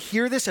want you to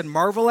hear this and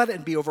marvel at it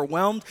and be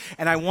overwhelmed,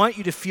 and I want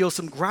you to feel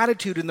some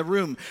gratitude in the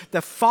room.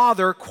 The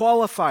Father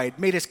qualified,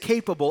 made us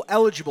capable,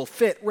 eligible,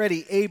 fit,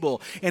 ready,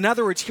 able. In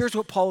other words, here's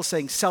what Paul is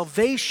saying.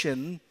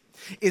 Salvation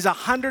is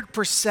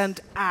 100%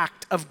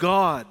 act of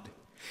God.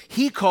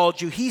 He called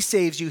you, He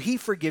saves you, He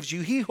forgives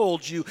you, He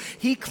holds you,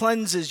 He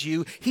cleanses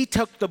you, He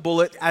took the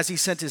bullet as He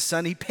sent His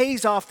Son, He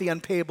pays off the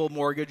unpayable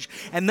mortgage,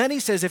 and then He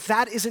says, if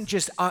that isn't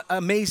just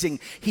amazing,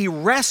 He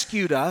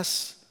rescued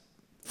us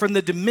from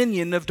the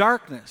dominion of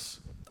darkness.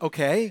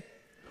 Okay,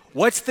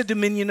 what's the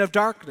dominion of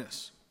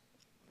darkness?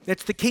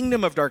 It's the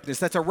kingdom of darkness.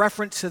 That's a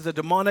reference to the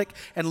demonic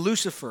and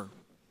Lucifer.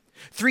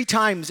 3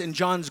 times in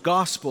John's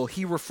gospel,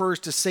 he refers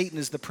to Satan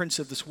as the prince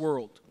of this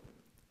world.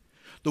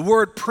 The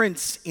word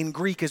prince in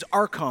Greek is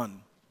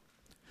archon,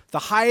 the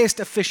highest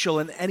official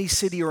in any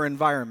city or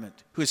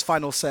environment who has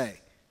final say.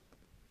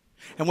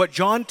 And what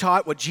John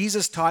taught, what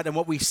Jesus taught, and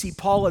what we see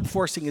Paul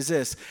enforcing is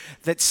this,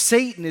 that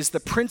Satan is the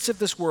prince of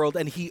this world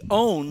and he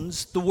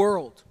owns the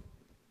world.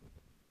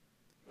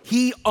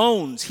 He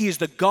is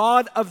the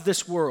God of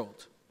this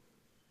world.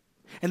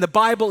 And the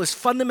Bible is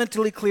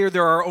fundamentally clear.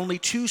 There are only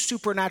 2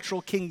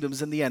 supernatural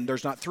kingdoms in the end.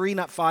 There's not 3,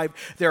 not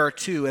 5, there are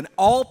 2. And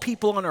all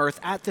people on earth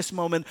at this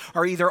moment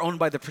are either owned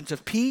by the Prince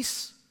of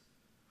Peace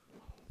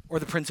or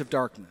the Prince of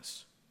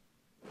Darkness.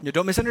 Now,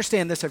 don't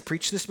misunderstand this. I've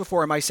preached this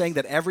before. Am I saying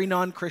that every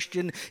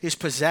non-Christian is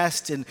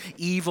possessed and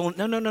evil?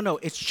 No.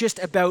 It's just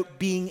about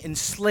being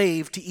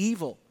enslaved to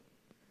evil.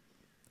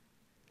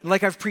 And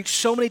like I've preached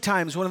so many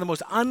times, one of the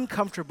most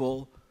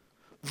uncomfortable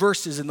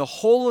verses in the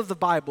whole of the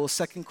Bible is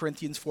 2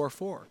 Corinthians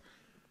 4:4.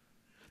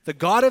 The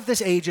God of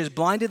this age has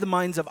blinded the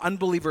minds of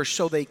unbelievers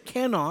so they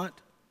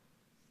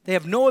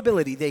have no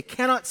ability, they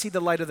cannot see the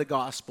light of the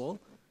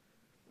gospel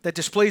that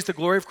displays the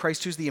glory of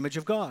Christ, who's the image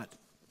of God.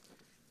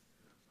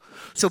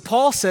 So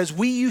Paul says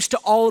we used to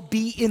all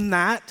be in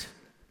that,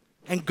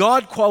 and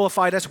God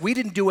qualified us. We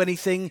didn't do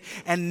anything,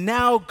 and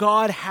now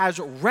God has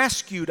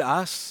rescued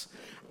us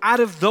out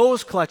of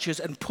those clutches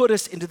and put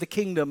us into the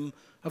kingdom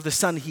of the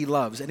Son He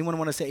loves. Anyone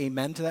want to say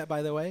amen to that,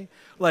 by the way?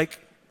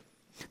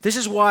 This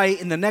is why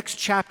in the next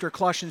chapter,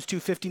 Colossians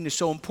 2:15 is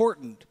so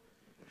important.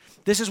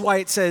 This is why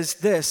it says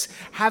this,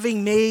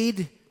 having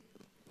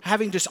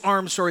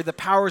disarmed the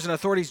powers and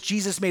authorities,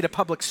 Jesus made a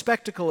public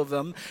spectacle of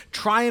them,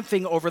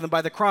 triumphing over them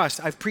by the cross.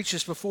 I've preached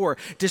this before.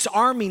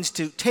 Disarm means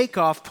to take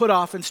off, put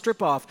off, and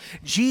strip off.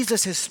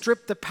 Jesus has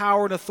stripped the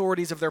power and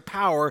authorities of their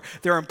power,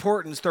 their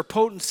importance, their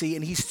potency,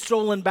 and He's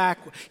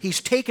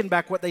taken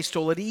back what they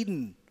stole at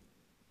Eden.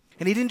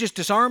 And He didn't just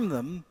disarm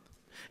them.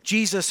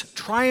 Jesus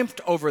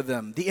triumphed over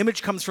them. The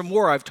image comes from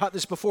war. I've taught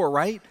this before,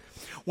 right?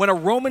 When a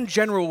Roman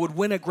general would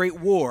win a great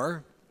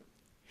war,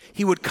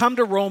 he would come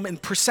to Rome in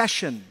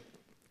procession.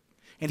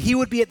 And he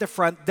would be at the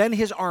front, then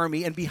his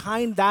army, and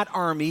behind that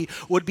army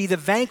would be the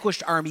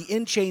vanquished army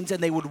in chains,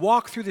 and they would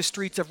walk through the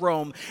streets of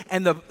Rome,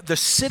 and the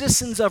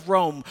citizens of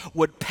Rome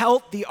would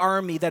pelt the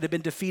army that had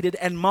been defeated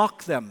and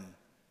mock them.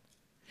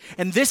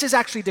 And this is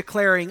actually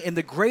declaring in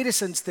the greatest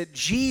sense that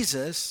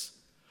Jesus,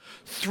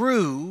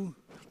 through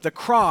the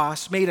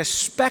cross, made a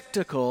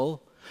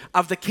spectacle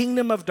of the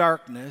kingdom of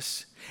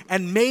darkness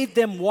and made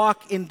them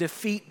walk in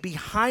defeat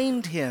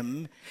behind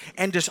Him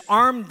and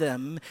disarmed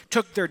them,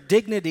 took their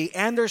dignity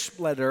and their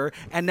splendor,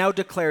 and now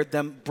declared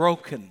them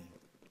broken.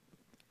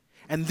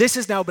 And this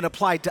has now been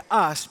applied to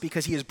us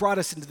because He has brought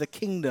us into the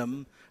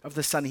kingdom of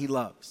the Son He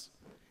loves.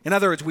 In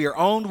other words, we are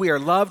owned, we are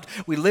loved,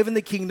 we live in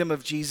the kingdom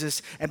of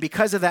Jesus, and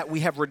because of that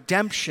we have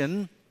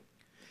redemption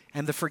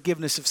and the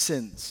forgiveness of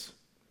sins.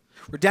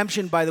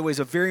 Redemption, by the way, is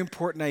a very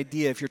important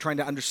idea if you're trying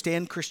to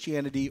understand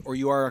Christianity or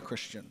you are a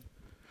Christian.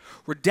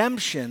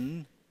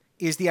 Redemption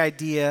is the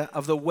idea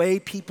of the way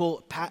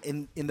people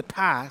in the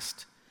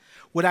past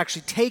would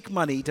actually take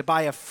money to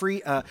buy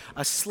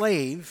a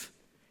slave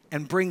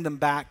and bring them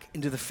back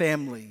into the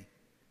family.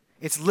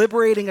 It's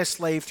liberating a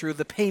slave through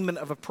the payment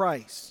of a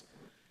price.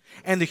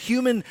 And the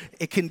human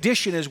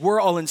condition is we're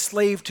all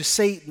enslaved to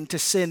Satan, to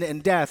sin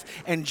and death.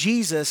 And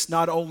Jesus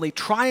not only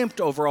triumphed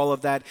over all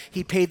of that,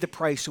 He paid the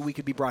price so we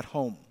could be brought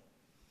home.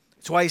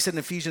 That's why He said in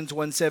Ephesians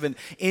 1:7,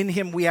 in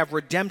Him we have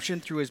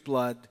redemption through His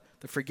blood,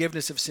 the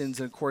forgiveness of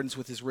sins in accordance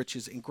with His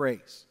riches and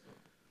grace.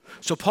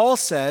 So Paul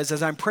says,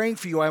 as I'm praying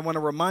for you, I want to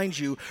remind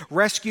you,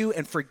 rescue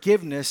and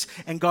forgiveness,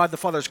 and God the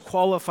Father has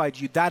qualified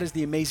you. That is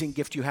the amazing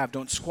gift you have.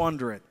 Don't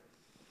squander it.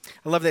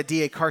 I love that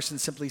D.A. Carson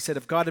simply said,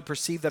 if God had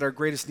perceived that our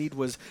greatest need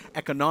was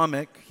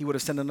economic, He would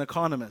have sent an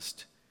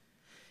economist.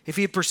 If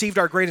He had perceived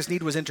our greatest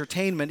need was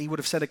entertainment, He would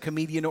have sent a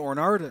comedian or an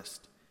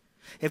artist.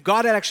 If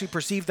God had actually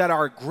perceived that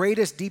our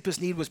greatest,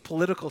 deepest need was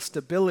political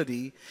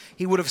stability,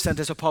 He would have sent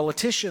us a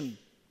politician.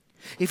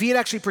 If He had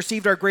actually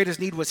perceived our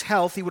greatest need was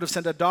health, He would have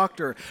sent a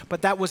doctor,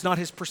 but that was not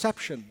His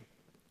perception.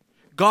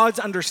 God's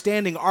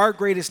understanding, our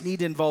greatest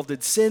need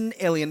involved sin,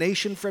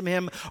 alienation from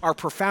Him, our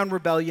profound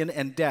rebellion,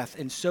 and death.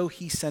 And so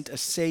He sent a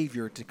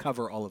Savior to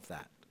cover all of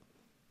that.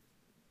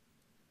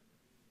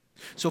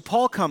 So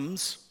Paul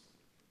comes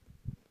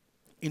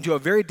into a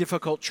very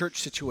difficult church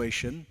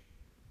situation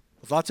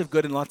with lots of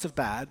good and lots of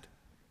bad.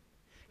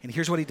 And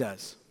here's what he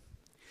does.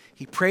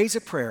 He prays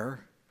a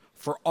prayer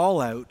for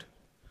all-out,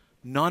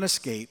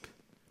 non-escape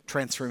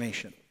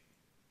transformation.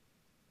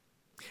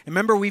 And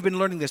remember, we've been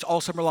learning this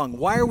all summer long.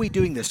 Why are we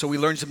doing this? So we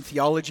learn some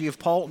theology of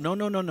Paul?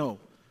 No.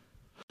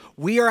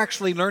 We are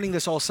actually learning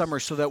this all summer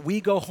so that we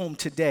go home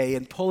today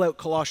and pull out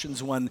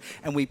Colossians 1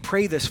 and we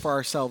pray this for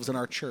ourselves in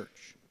our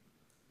church.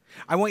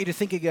 I want you to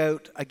think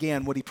about,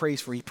 again, what he prays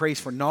for. He prays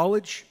for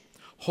knowledge,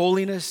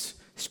 holiness,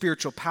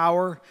 spiritual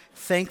power,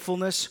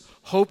 thankfulness,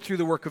 hope through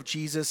the work of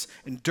Jesus,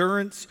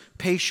 endurance,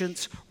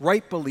 patience,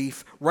 right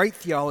belief, right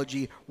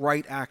theology,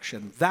 right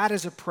action. That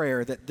is a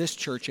prayer that this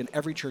church and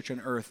every church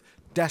on earth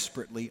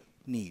desperately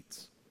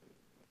needs.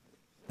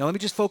 Now let me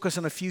just focus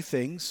on a few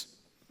things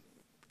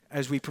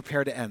as we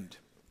prepare to end.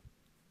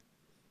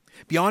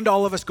 Beyond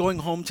all of us going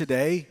home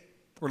today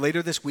or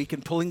later this week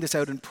and pulling this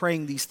out and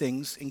praying these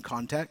things in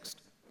context,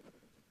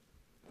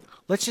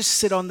 let's just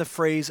sit on the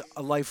phrase,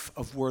 a life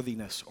of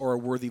worthiness or a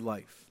worthy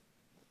life.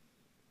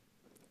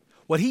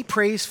 What he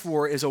prays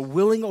for is a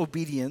willing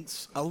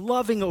obedience, a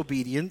loving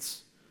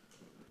obedience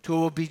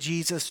to obey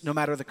Jesus no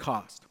matter the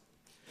cost.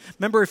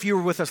 Remember, if you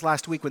were with us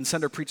last week when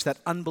Sunder preached that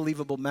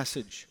unbelievable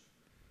message,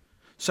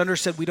 Sunder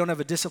said we don't have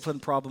a discipline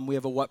problem, we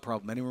have a what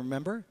problem? Anyone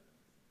remember?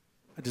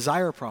 A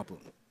desire problem.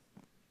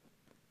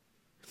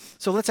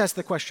 So let's ask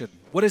the question,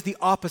 what is the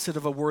opposite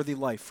of a worthy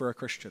life for a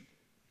Christian?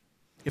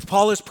 If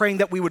Paul is praying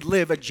that we would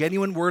live a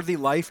genuine worthy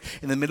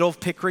life in the middle of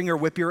Pickering or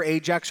Whitby or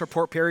Ajax or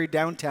Port Perry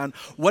downtown,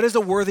 what does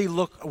a worthy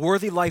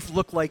life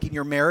look like in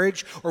your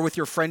marriage or with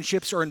your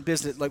friendships or in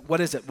business? Like,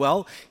 what is it?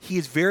 Well, he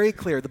is very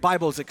clear. The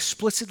Bible is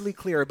explicitly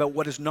clear about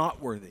what is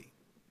not worthy.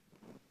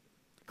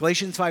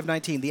 Galatians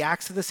 5:19, the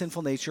acts of the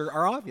sinful nature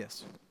are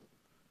obvious.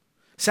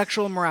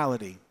 Sexual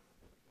immorality.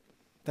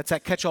 That's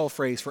that catch-all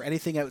phrase for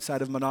anything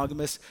outside of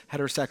monogamous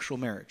heterosexual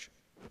marriage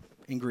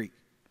in Greek.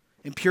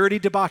 Impurity,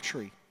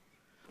 debauchery.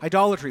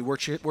 Idolatry,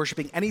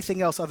 worshiping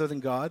anything else other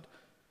than God.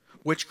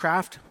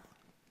 Witchcraft,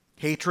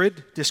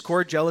 hatred,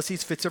 discord,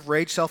 jealousies, fits of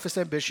rage, selfish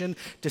ambition,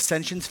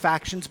 dissensions,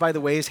 factions, by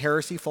the way, is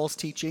heresy, false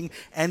teaching,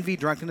 envy,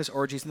 drunkenness,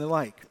 orgies, and the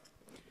like.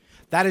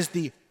 That is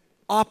the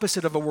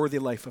opposite of a worthy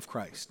life of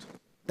Christ.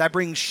 That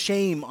brings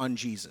shame on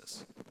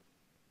Jesus.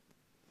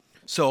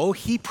 So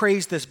he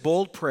prays this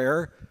bold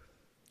prayer,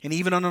 and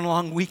even on a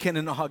long weekend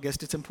in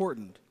August, it's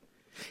important.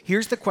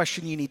 Here's the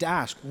question you need to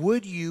ask.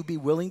 Would you be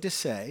willing to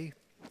say,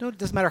 no, it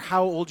doesn't matter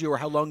how old you are or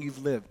how long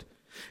you've lived,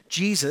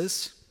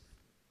 Jesus,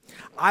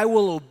 I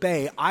will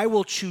obey, I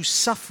will choose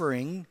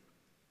suffering,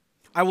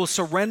 I will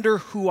surrender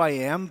who I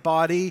am,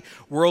 body,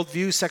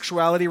 worldview,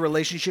 sexuality,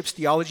 relationships,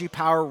 theology,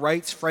 power,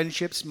 rights,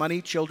 friendships,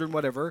 money, children,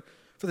 whatever,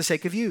 for the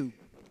sake of you.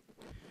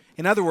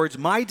 In other words,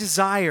 my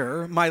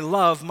desire, my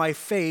love, my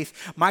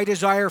faith, my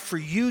desire for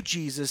you,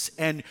 Jesus,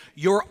 and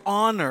your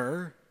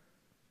honor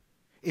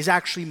is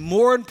actually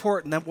more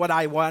important than what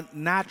I want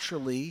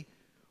naturally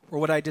or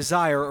what I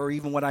desire or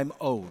even what I'm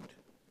owed.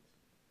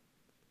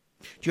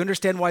 Do you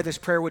understand why this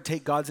prayer would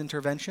take God's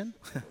intervention?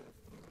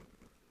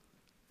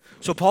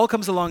 So Paul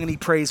comes along and he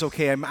prays,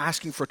 okay, I'm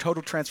asking for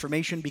total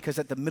transformation because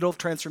at the middle of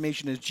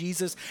transformation is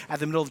Jesus, at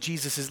the middle of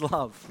Jesus is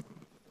love.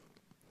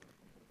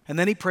 And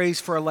then he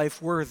prays for a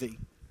life worthy.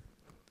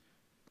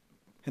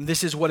 And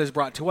this is what is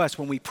brought to us.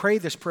 When we pray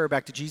this prayer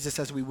back to Jesus,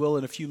 as we will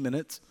in a few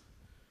minutes,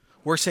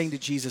 we're saying to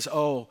Jesus,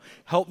 oh,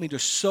 help me to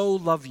so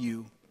love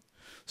you,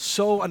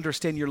 so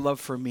understand your love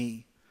for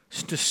me,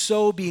 to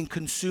so being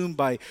consumed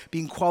by,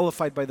 being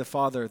qualified by the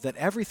Father, that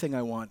everything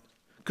I want,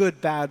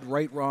 good, bad,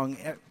 right, wrong,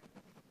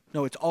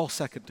 no, it's all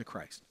second to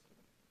Christ.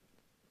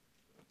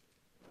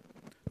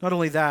 Not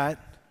only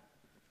that,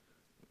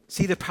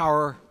 see the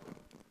power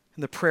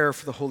and the prayer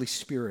for the Holy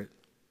Spirit.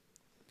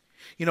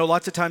 You know,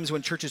 lots of times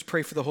when churches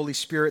pray for the Holy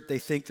Spirit, they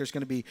think there's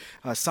going to be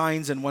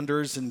signs and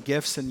wonders and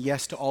gifts, and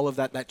yes to all of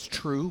that. That's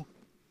true.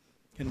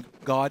 And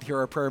God, hear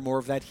our prayer, more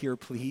of that here,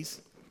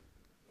 please.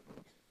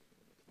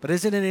 But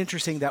isn't it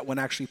interesting that when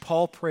actually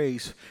Paul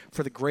prays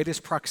for the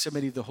greatest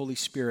proximity of the Holy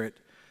Spirit,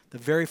 the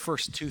very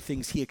first two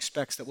things he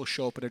expects that will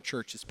show up in a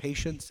church is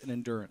patience and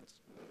endurance.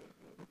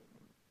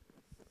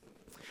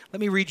 Let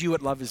me read you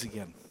what love is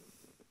again.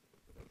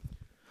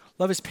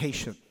 Love is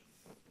patient.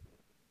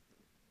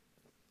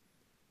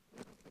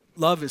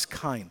 Love is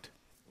kind.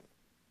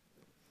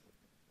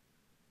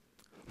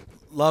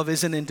 Love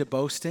isn't into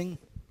boasting.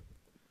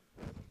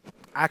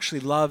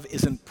 Actually, love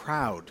isn't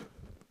proud.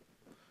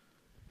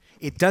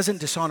 It doesn't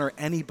dishonor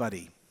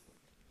anybody.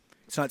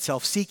 It's not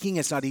self-seeking.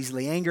 It's not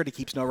easily angered. It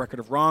keeps no record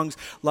of wrongs.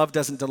 Love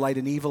doesn't delight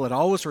in evil. It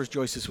always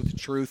rejoices with the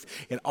truth.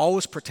 It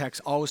always protects,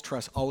 always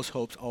trusts, always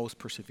hopes, always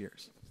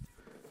perseveres.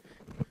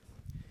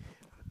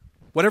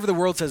 Whatever the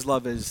world says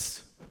love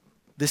is,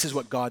 this is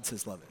what God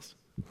says love is.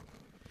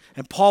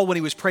 And Paul, when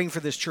he was praying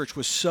for this church,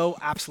 was so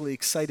absolutely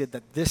excited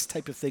that this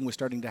type of thing was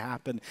starting to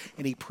happen,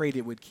 and he prayed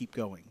it would keep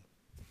going.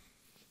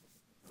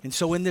 And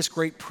so in this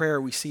great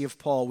prayer we see of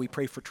Paul, we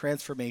pray for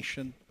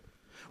transformation.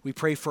 We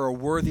pray for a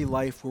worthy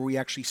life where we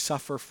actually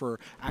suffer for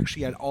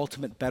actually an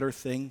ultimate better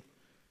thing.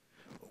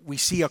 we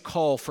see a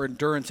call for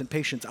endurance and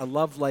patience, a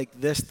love like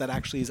this that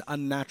actually is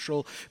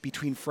unnatural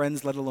between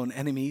friends, let alone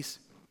enemies.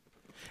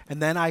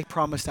 And then I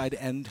promised I'd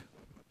end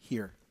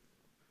here.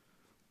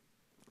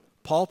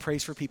 Paul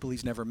prays for people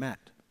he's never met.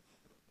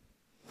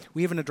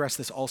 We haven't addressed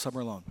this all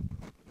summer long.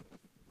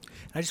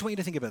 And I just want you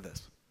to think about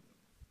this.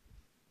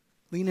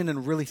 Lean in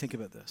and really think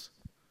about this.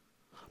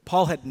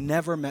 Paul had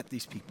never met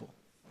these people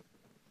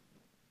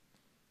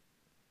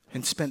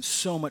and spent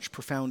so much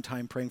profound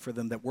time praying for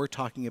them that we're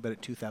talking about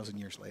it 2,000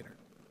 years later.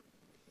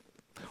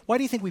 Why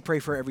do you think we pray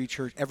for every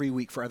church every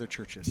week for other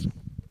churches?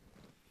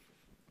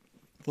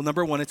 Well,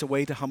 number one, it's a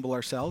way to humble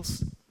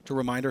ourselves, to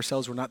remind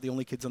ourselves we're not the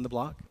only kids on the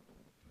block.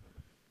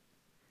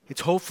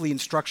 It's hopefully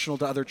instructional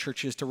to other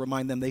churches to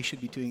remind them they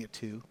should be doing it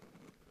too.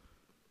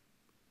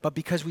 But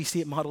because we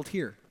see it modeled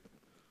here.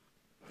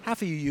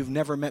 Half of you've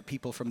never met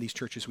people from these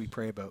churches we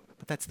pray about,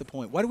 but that's the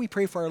point. Why do we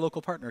pray for our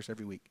local partners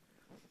every week?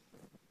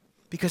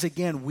 Because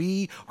again,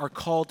 we are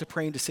called to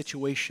pray into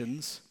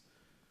situations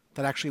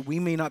that actually we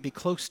may not be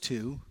close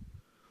to,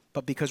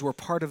 but because we're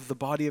part of the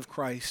body of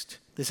Christ,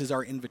 this is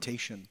our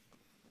invitation.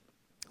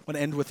 I want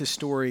to end with this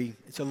story.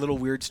 It's a little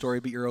weird story,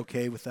 but you're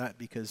okay with that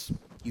because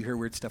you hear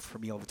weird stuff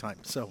from me all the time.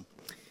 So,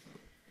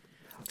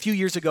 a few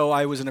years ago,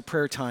 I was in a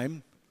prayer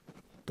time,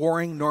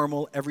 boring,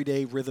 normal,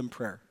 everyday rhythm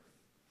prayer.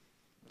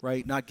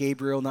 Right? Not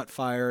Gabriel, not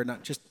fire,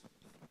 not just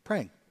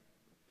praying.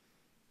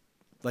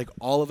 Like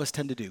all of us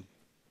tend to do.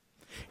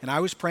 And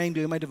I was praying,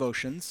 doing my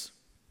devotions,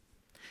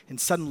 and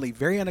suddenly,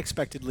 very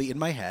unexpectedly in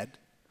my head,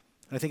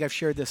 and I think I've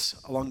shared this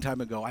a long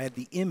time ago, I had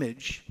the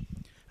image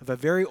of a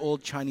very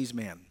old Chinese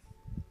man.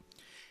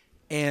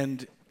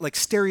 And like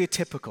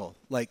stereotypical,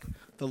 like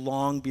the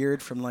long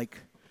beard from like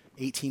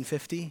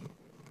 1850.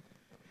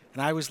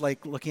 And I was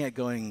like looking at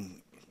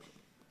going,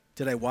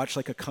 did I watch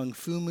like a kung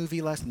fu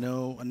movie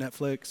No, on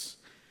Netflix.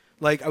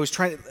 Like I was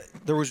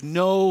there was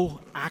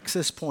no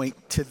access point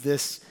to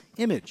this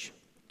image.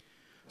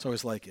 So I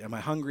was like, am I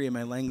hungry? Am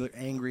I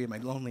angry? Am I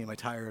lonely? Am I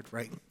tired?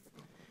 Right?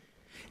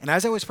 And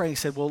as I was praying, I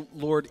said, well,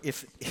 Lord,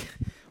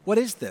 what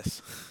is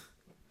this?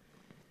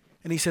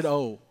 And he said,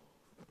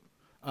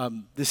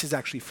 this is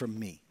actually from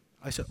me.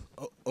 I said,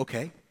 oh,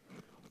 okay.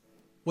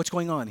 What's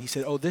going on? He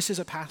said, this is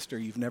a pastor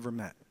you've never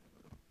met.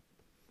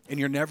 And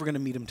you're never going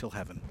to meet him till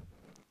heaven.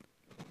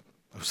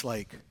 I was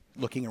like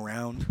looking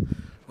around,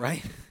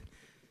 right? And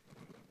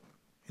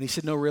he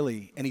said, no,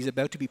 really. And he's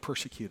about to be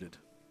persecuted.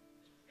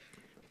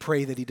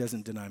 Pray that he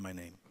doesn't deny my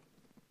name.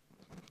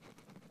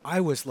 I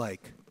was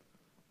like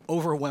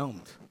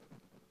overwhelmed.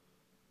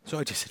 So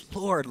I just said,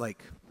 Lord, I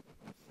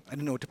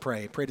didn't know what to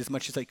pray. I prayed as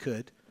much as I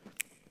could.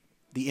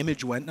 The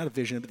image went, not a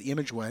vision, but the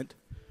image went.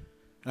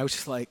 And I was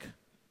just like,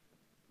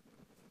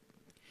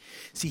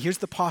 see, here's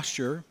the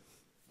posture.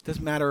 It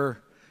doesn't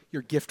matter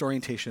your gift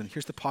orientation.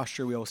 Here's the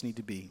posture we always need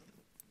to be.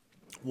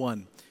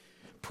 1,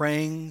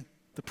 praying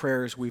the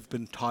prayers we've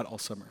been taught all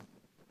summer.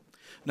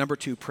 Number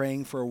 2,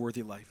 praying for a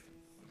worthy life,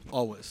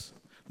 always.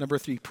 Number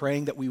 3,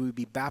 praying that we would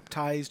be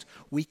baptized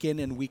week in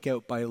and week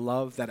out by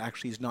love that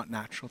actually is not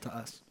natural to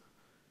us.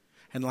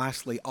 And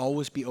lastly,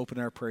 always be open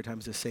in our prayer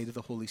times to say to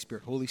the Holy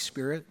Spirit, Holy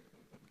Spirit,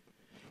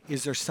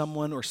 is there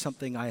someone or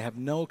something I have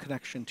no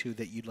connection to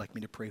that you'd like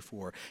me to pray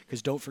for?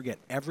 Because don't forget,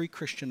 every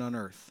Christian on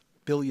earth,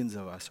 billions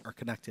of us, are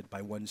connected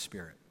by one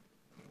Spirit.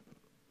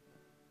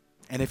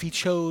 And if he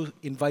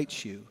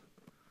invites you,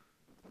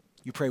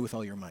 you pray with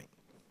all your might.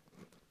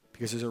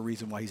 Because there's a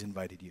reason why he's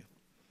invited you.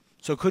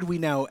 So could we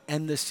now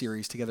end this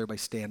series together by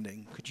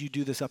standing? Could you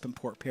do this up in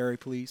Port Perry,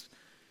 please?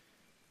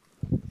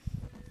 And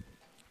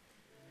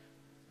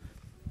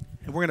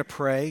we're going to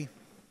pray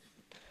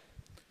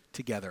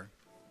together.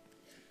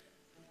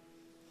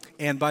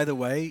 And by the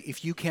way,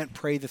 if you can't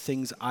pray the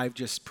things I've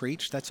just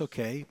preached, that's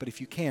okay. But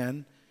if you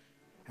can,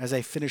 as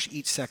I finish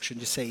each section,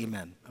 just say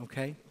amen,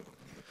 okay?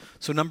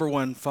 So number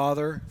 1,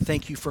 Father,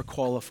 thank you for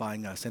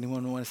qualifying us.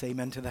 Anyone want to say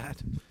amen to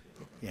that?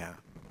 Yeah.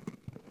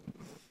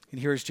 And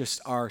here's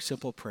just our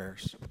simple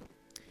prayers.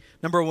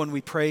 Number 1,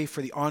 we pray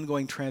for the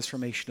ongoing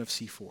transformation of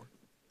C4.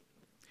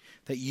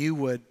 That you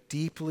would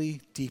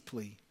deeply,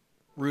 deeply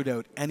root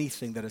out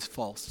anything that is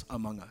false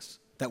among us.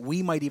 That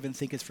we might even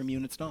think is from you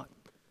and it's not.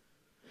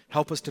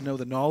 Help us to know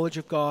the knowledge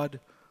of God,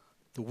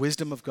 the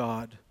wisdom of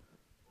God,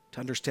 to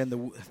understand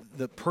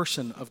the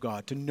person of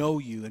God, to know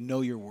you and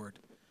know your word.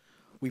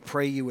 We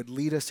pray you would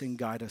lead us and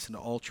guide us into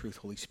all truth,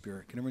 Holy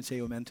Spirit. Can everyone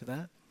say amen to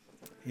that?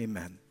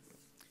 Amen.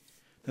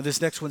 Now this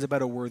next one's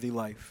about a worthy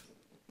life.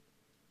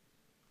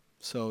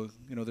 So,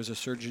 there's a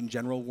Surgeon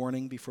General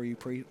warning before you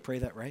pray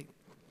that, right?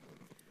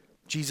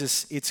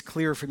 Jesus, it's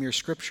clear from your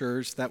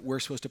scriptures that we're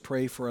supposed to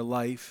pray for a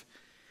life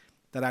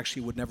that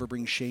actually would never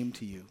bring shame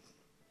to you.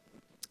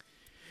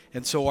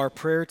 And so our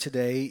prayer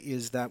today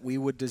is that we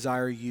would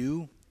desire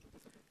you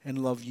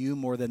and love you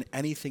more than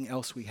anything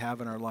else we have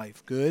in our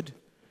life. Good,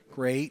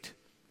 great,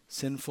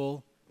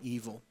 sinful,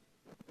 evil.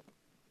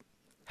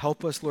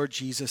 Help us, Lord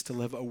Jesus, to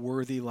live a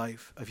worthy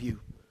life of you.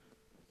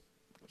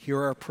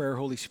 Hear our prayer,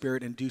 Holy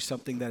Spirit, and do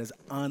something that is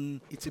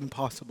it's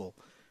impossible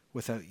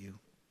without you.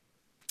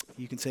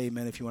 You can say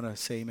amen if you want to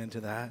say amen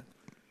to that.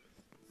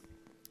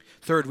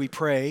 Third, we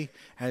pray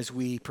as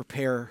we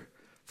prepare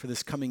for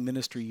this coming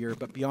ministry year,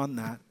 but beyond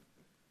that,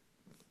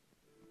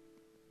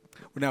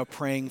 we're now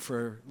praying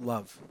for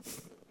love,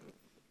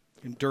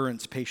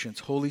 endurance,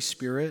 patience. Holy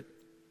Spirit,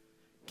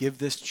 give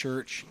this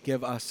church,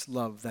 give us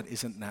love that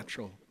isn't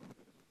natural.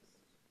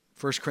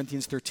 1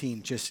 Corinthians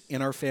 13, just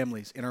in our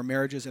families, in our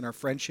marriages, in our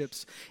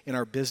friendships, in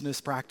our business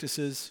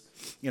practices,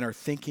 in our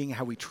thinking,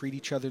 how we treat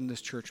each other in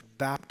this church.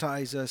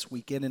 Baptize us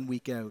week in and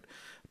week out.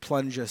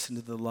 Plunge us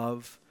into the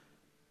love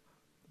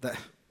that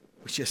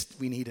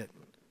we need it.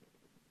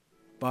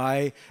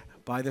 By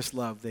this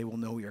love, they will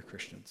know we are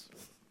Christians.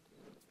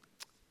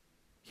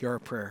 Hear our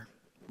prayer,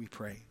 we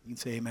pray. You can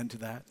say amen to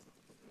that.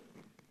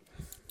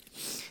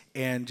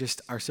 And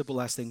just our simple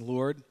last thing,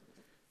 Lord,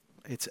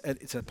 it's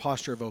a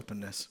posture of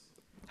openness.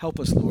 Help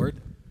us,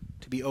 Lord,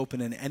 to be open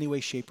in any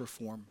way, shape, or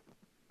form,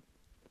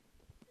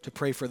 to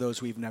pray for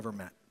those we've never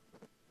met.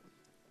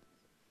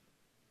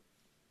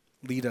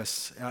 Lead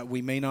us.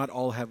 We may not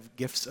all have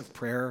gifts of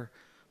prayer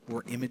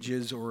or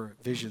images or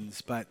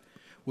visions, but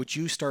would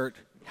you start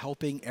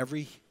helping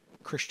every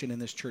Christian in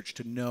this church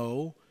to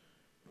know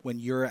when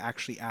you're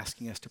actually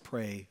asking us to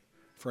pray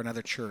for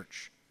another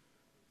church,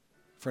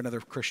 for another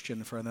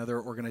Christian, for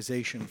another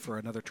organization, for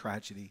another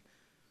tragedy.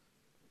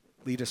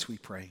 Lead us, we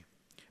pray.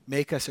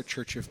 Make us a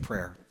church of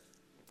prayer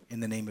in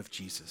the name of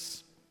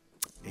Jesus.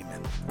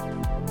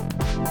 Amen.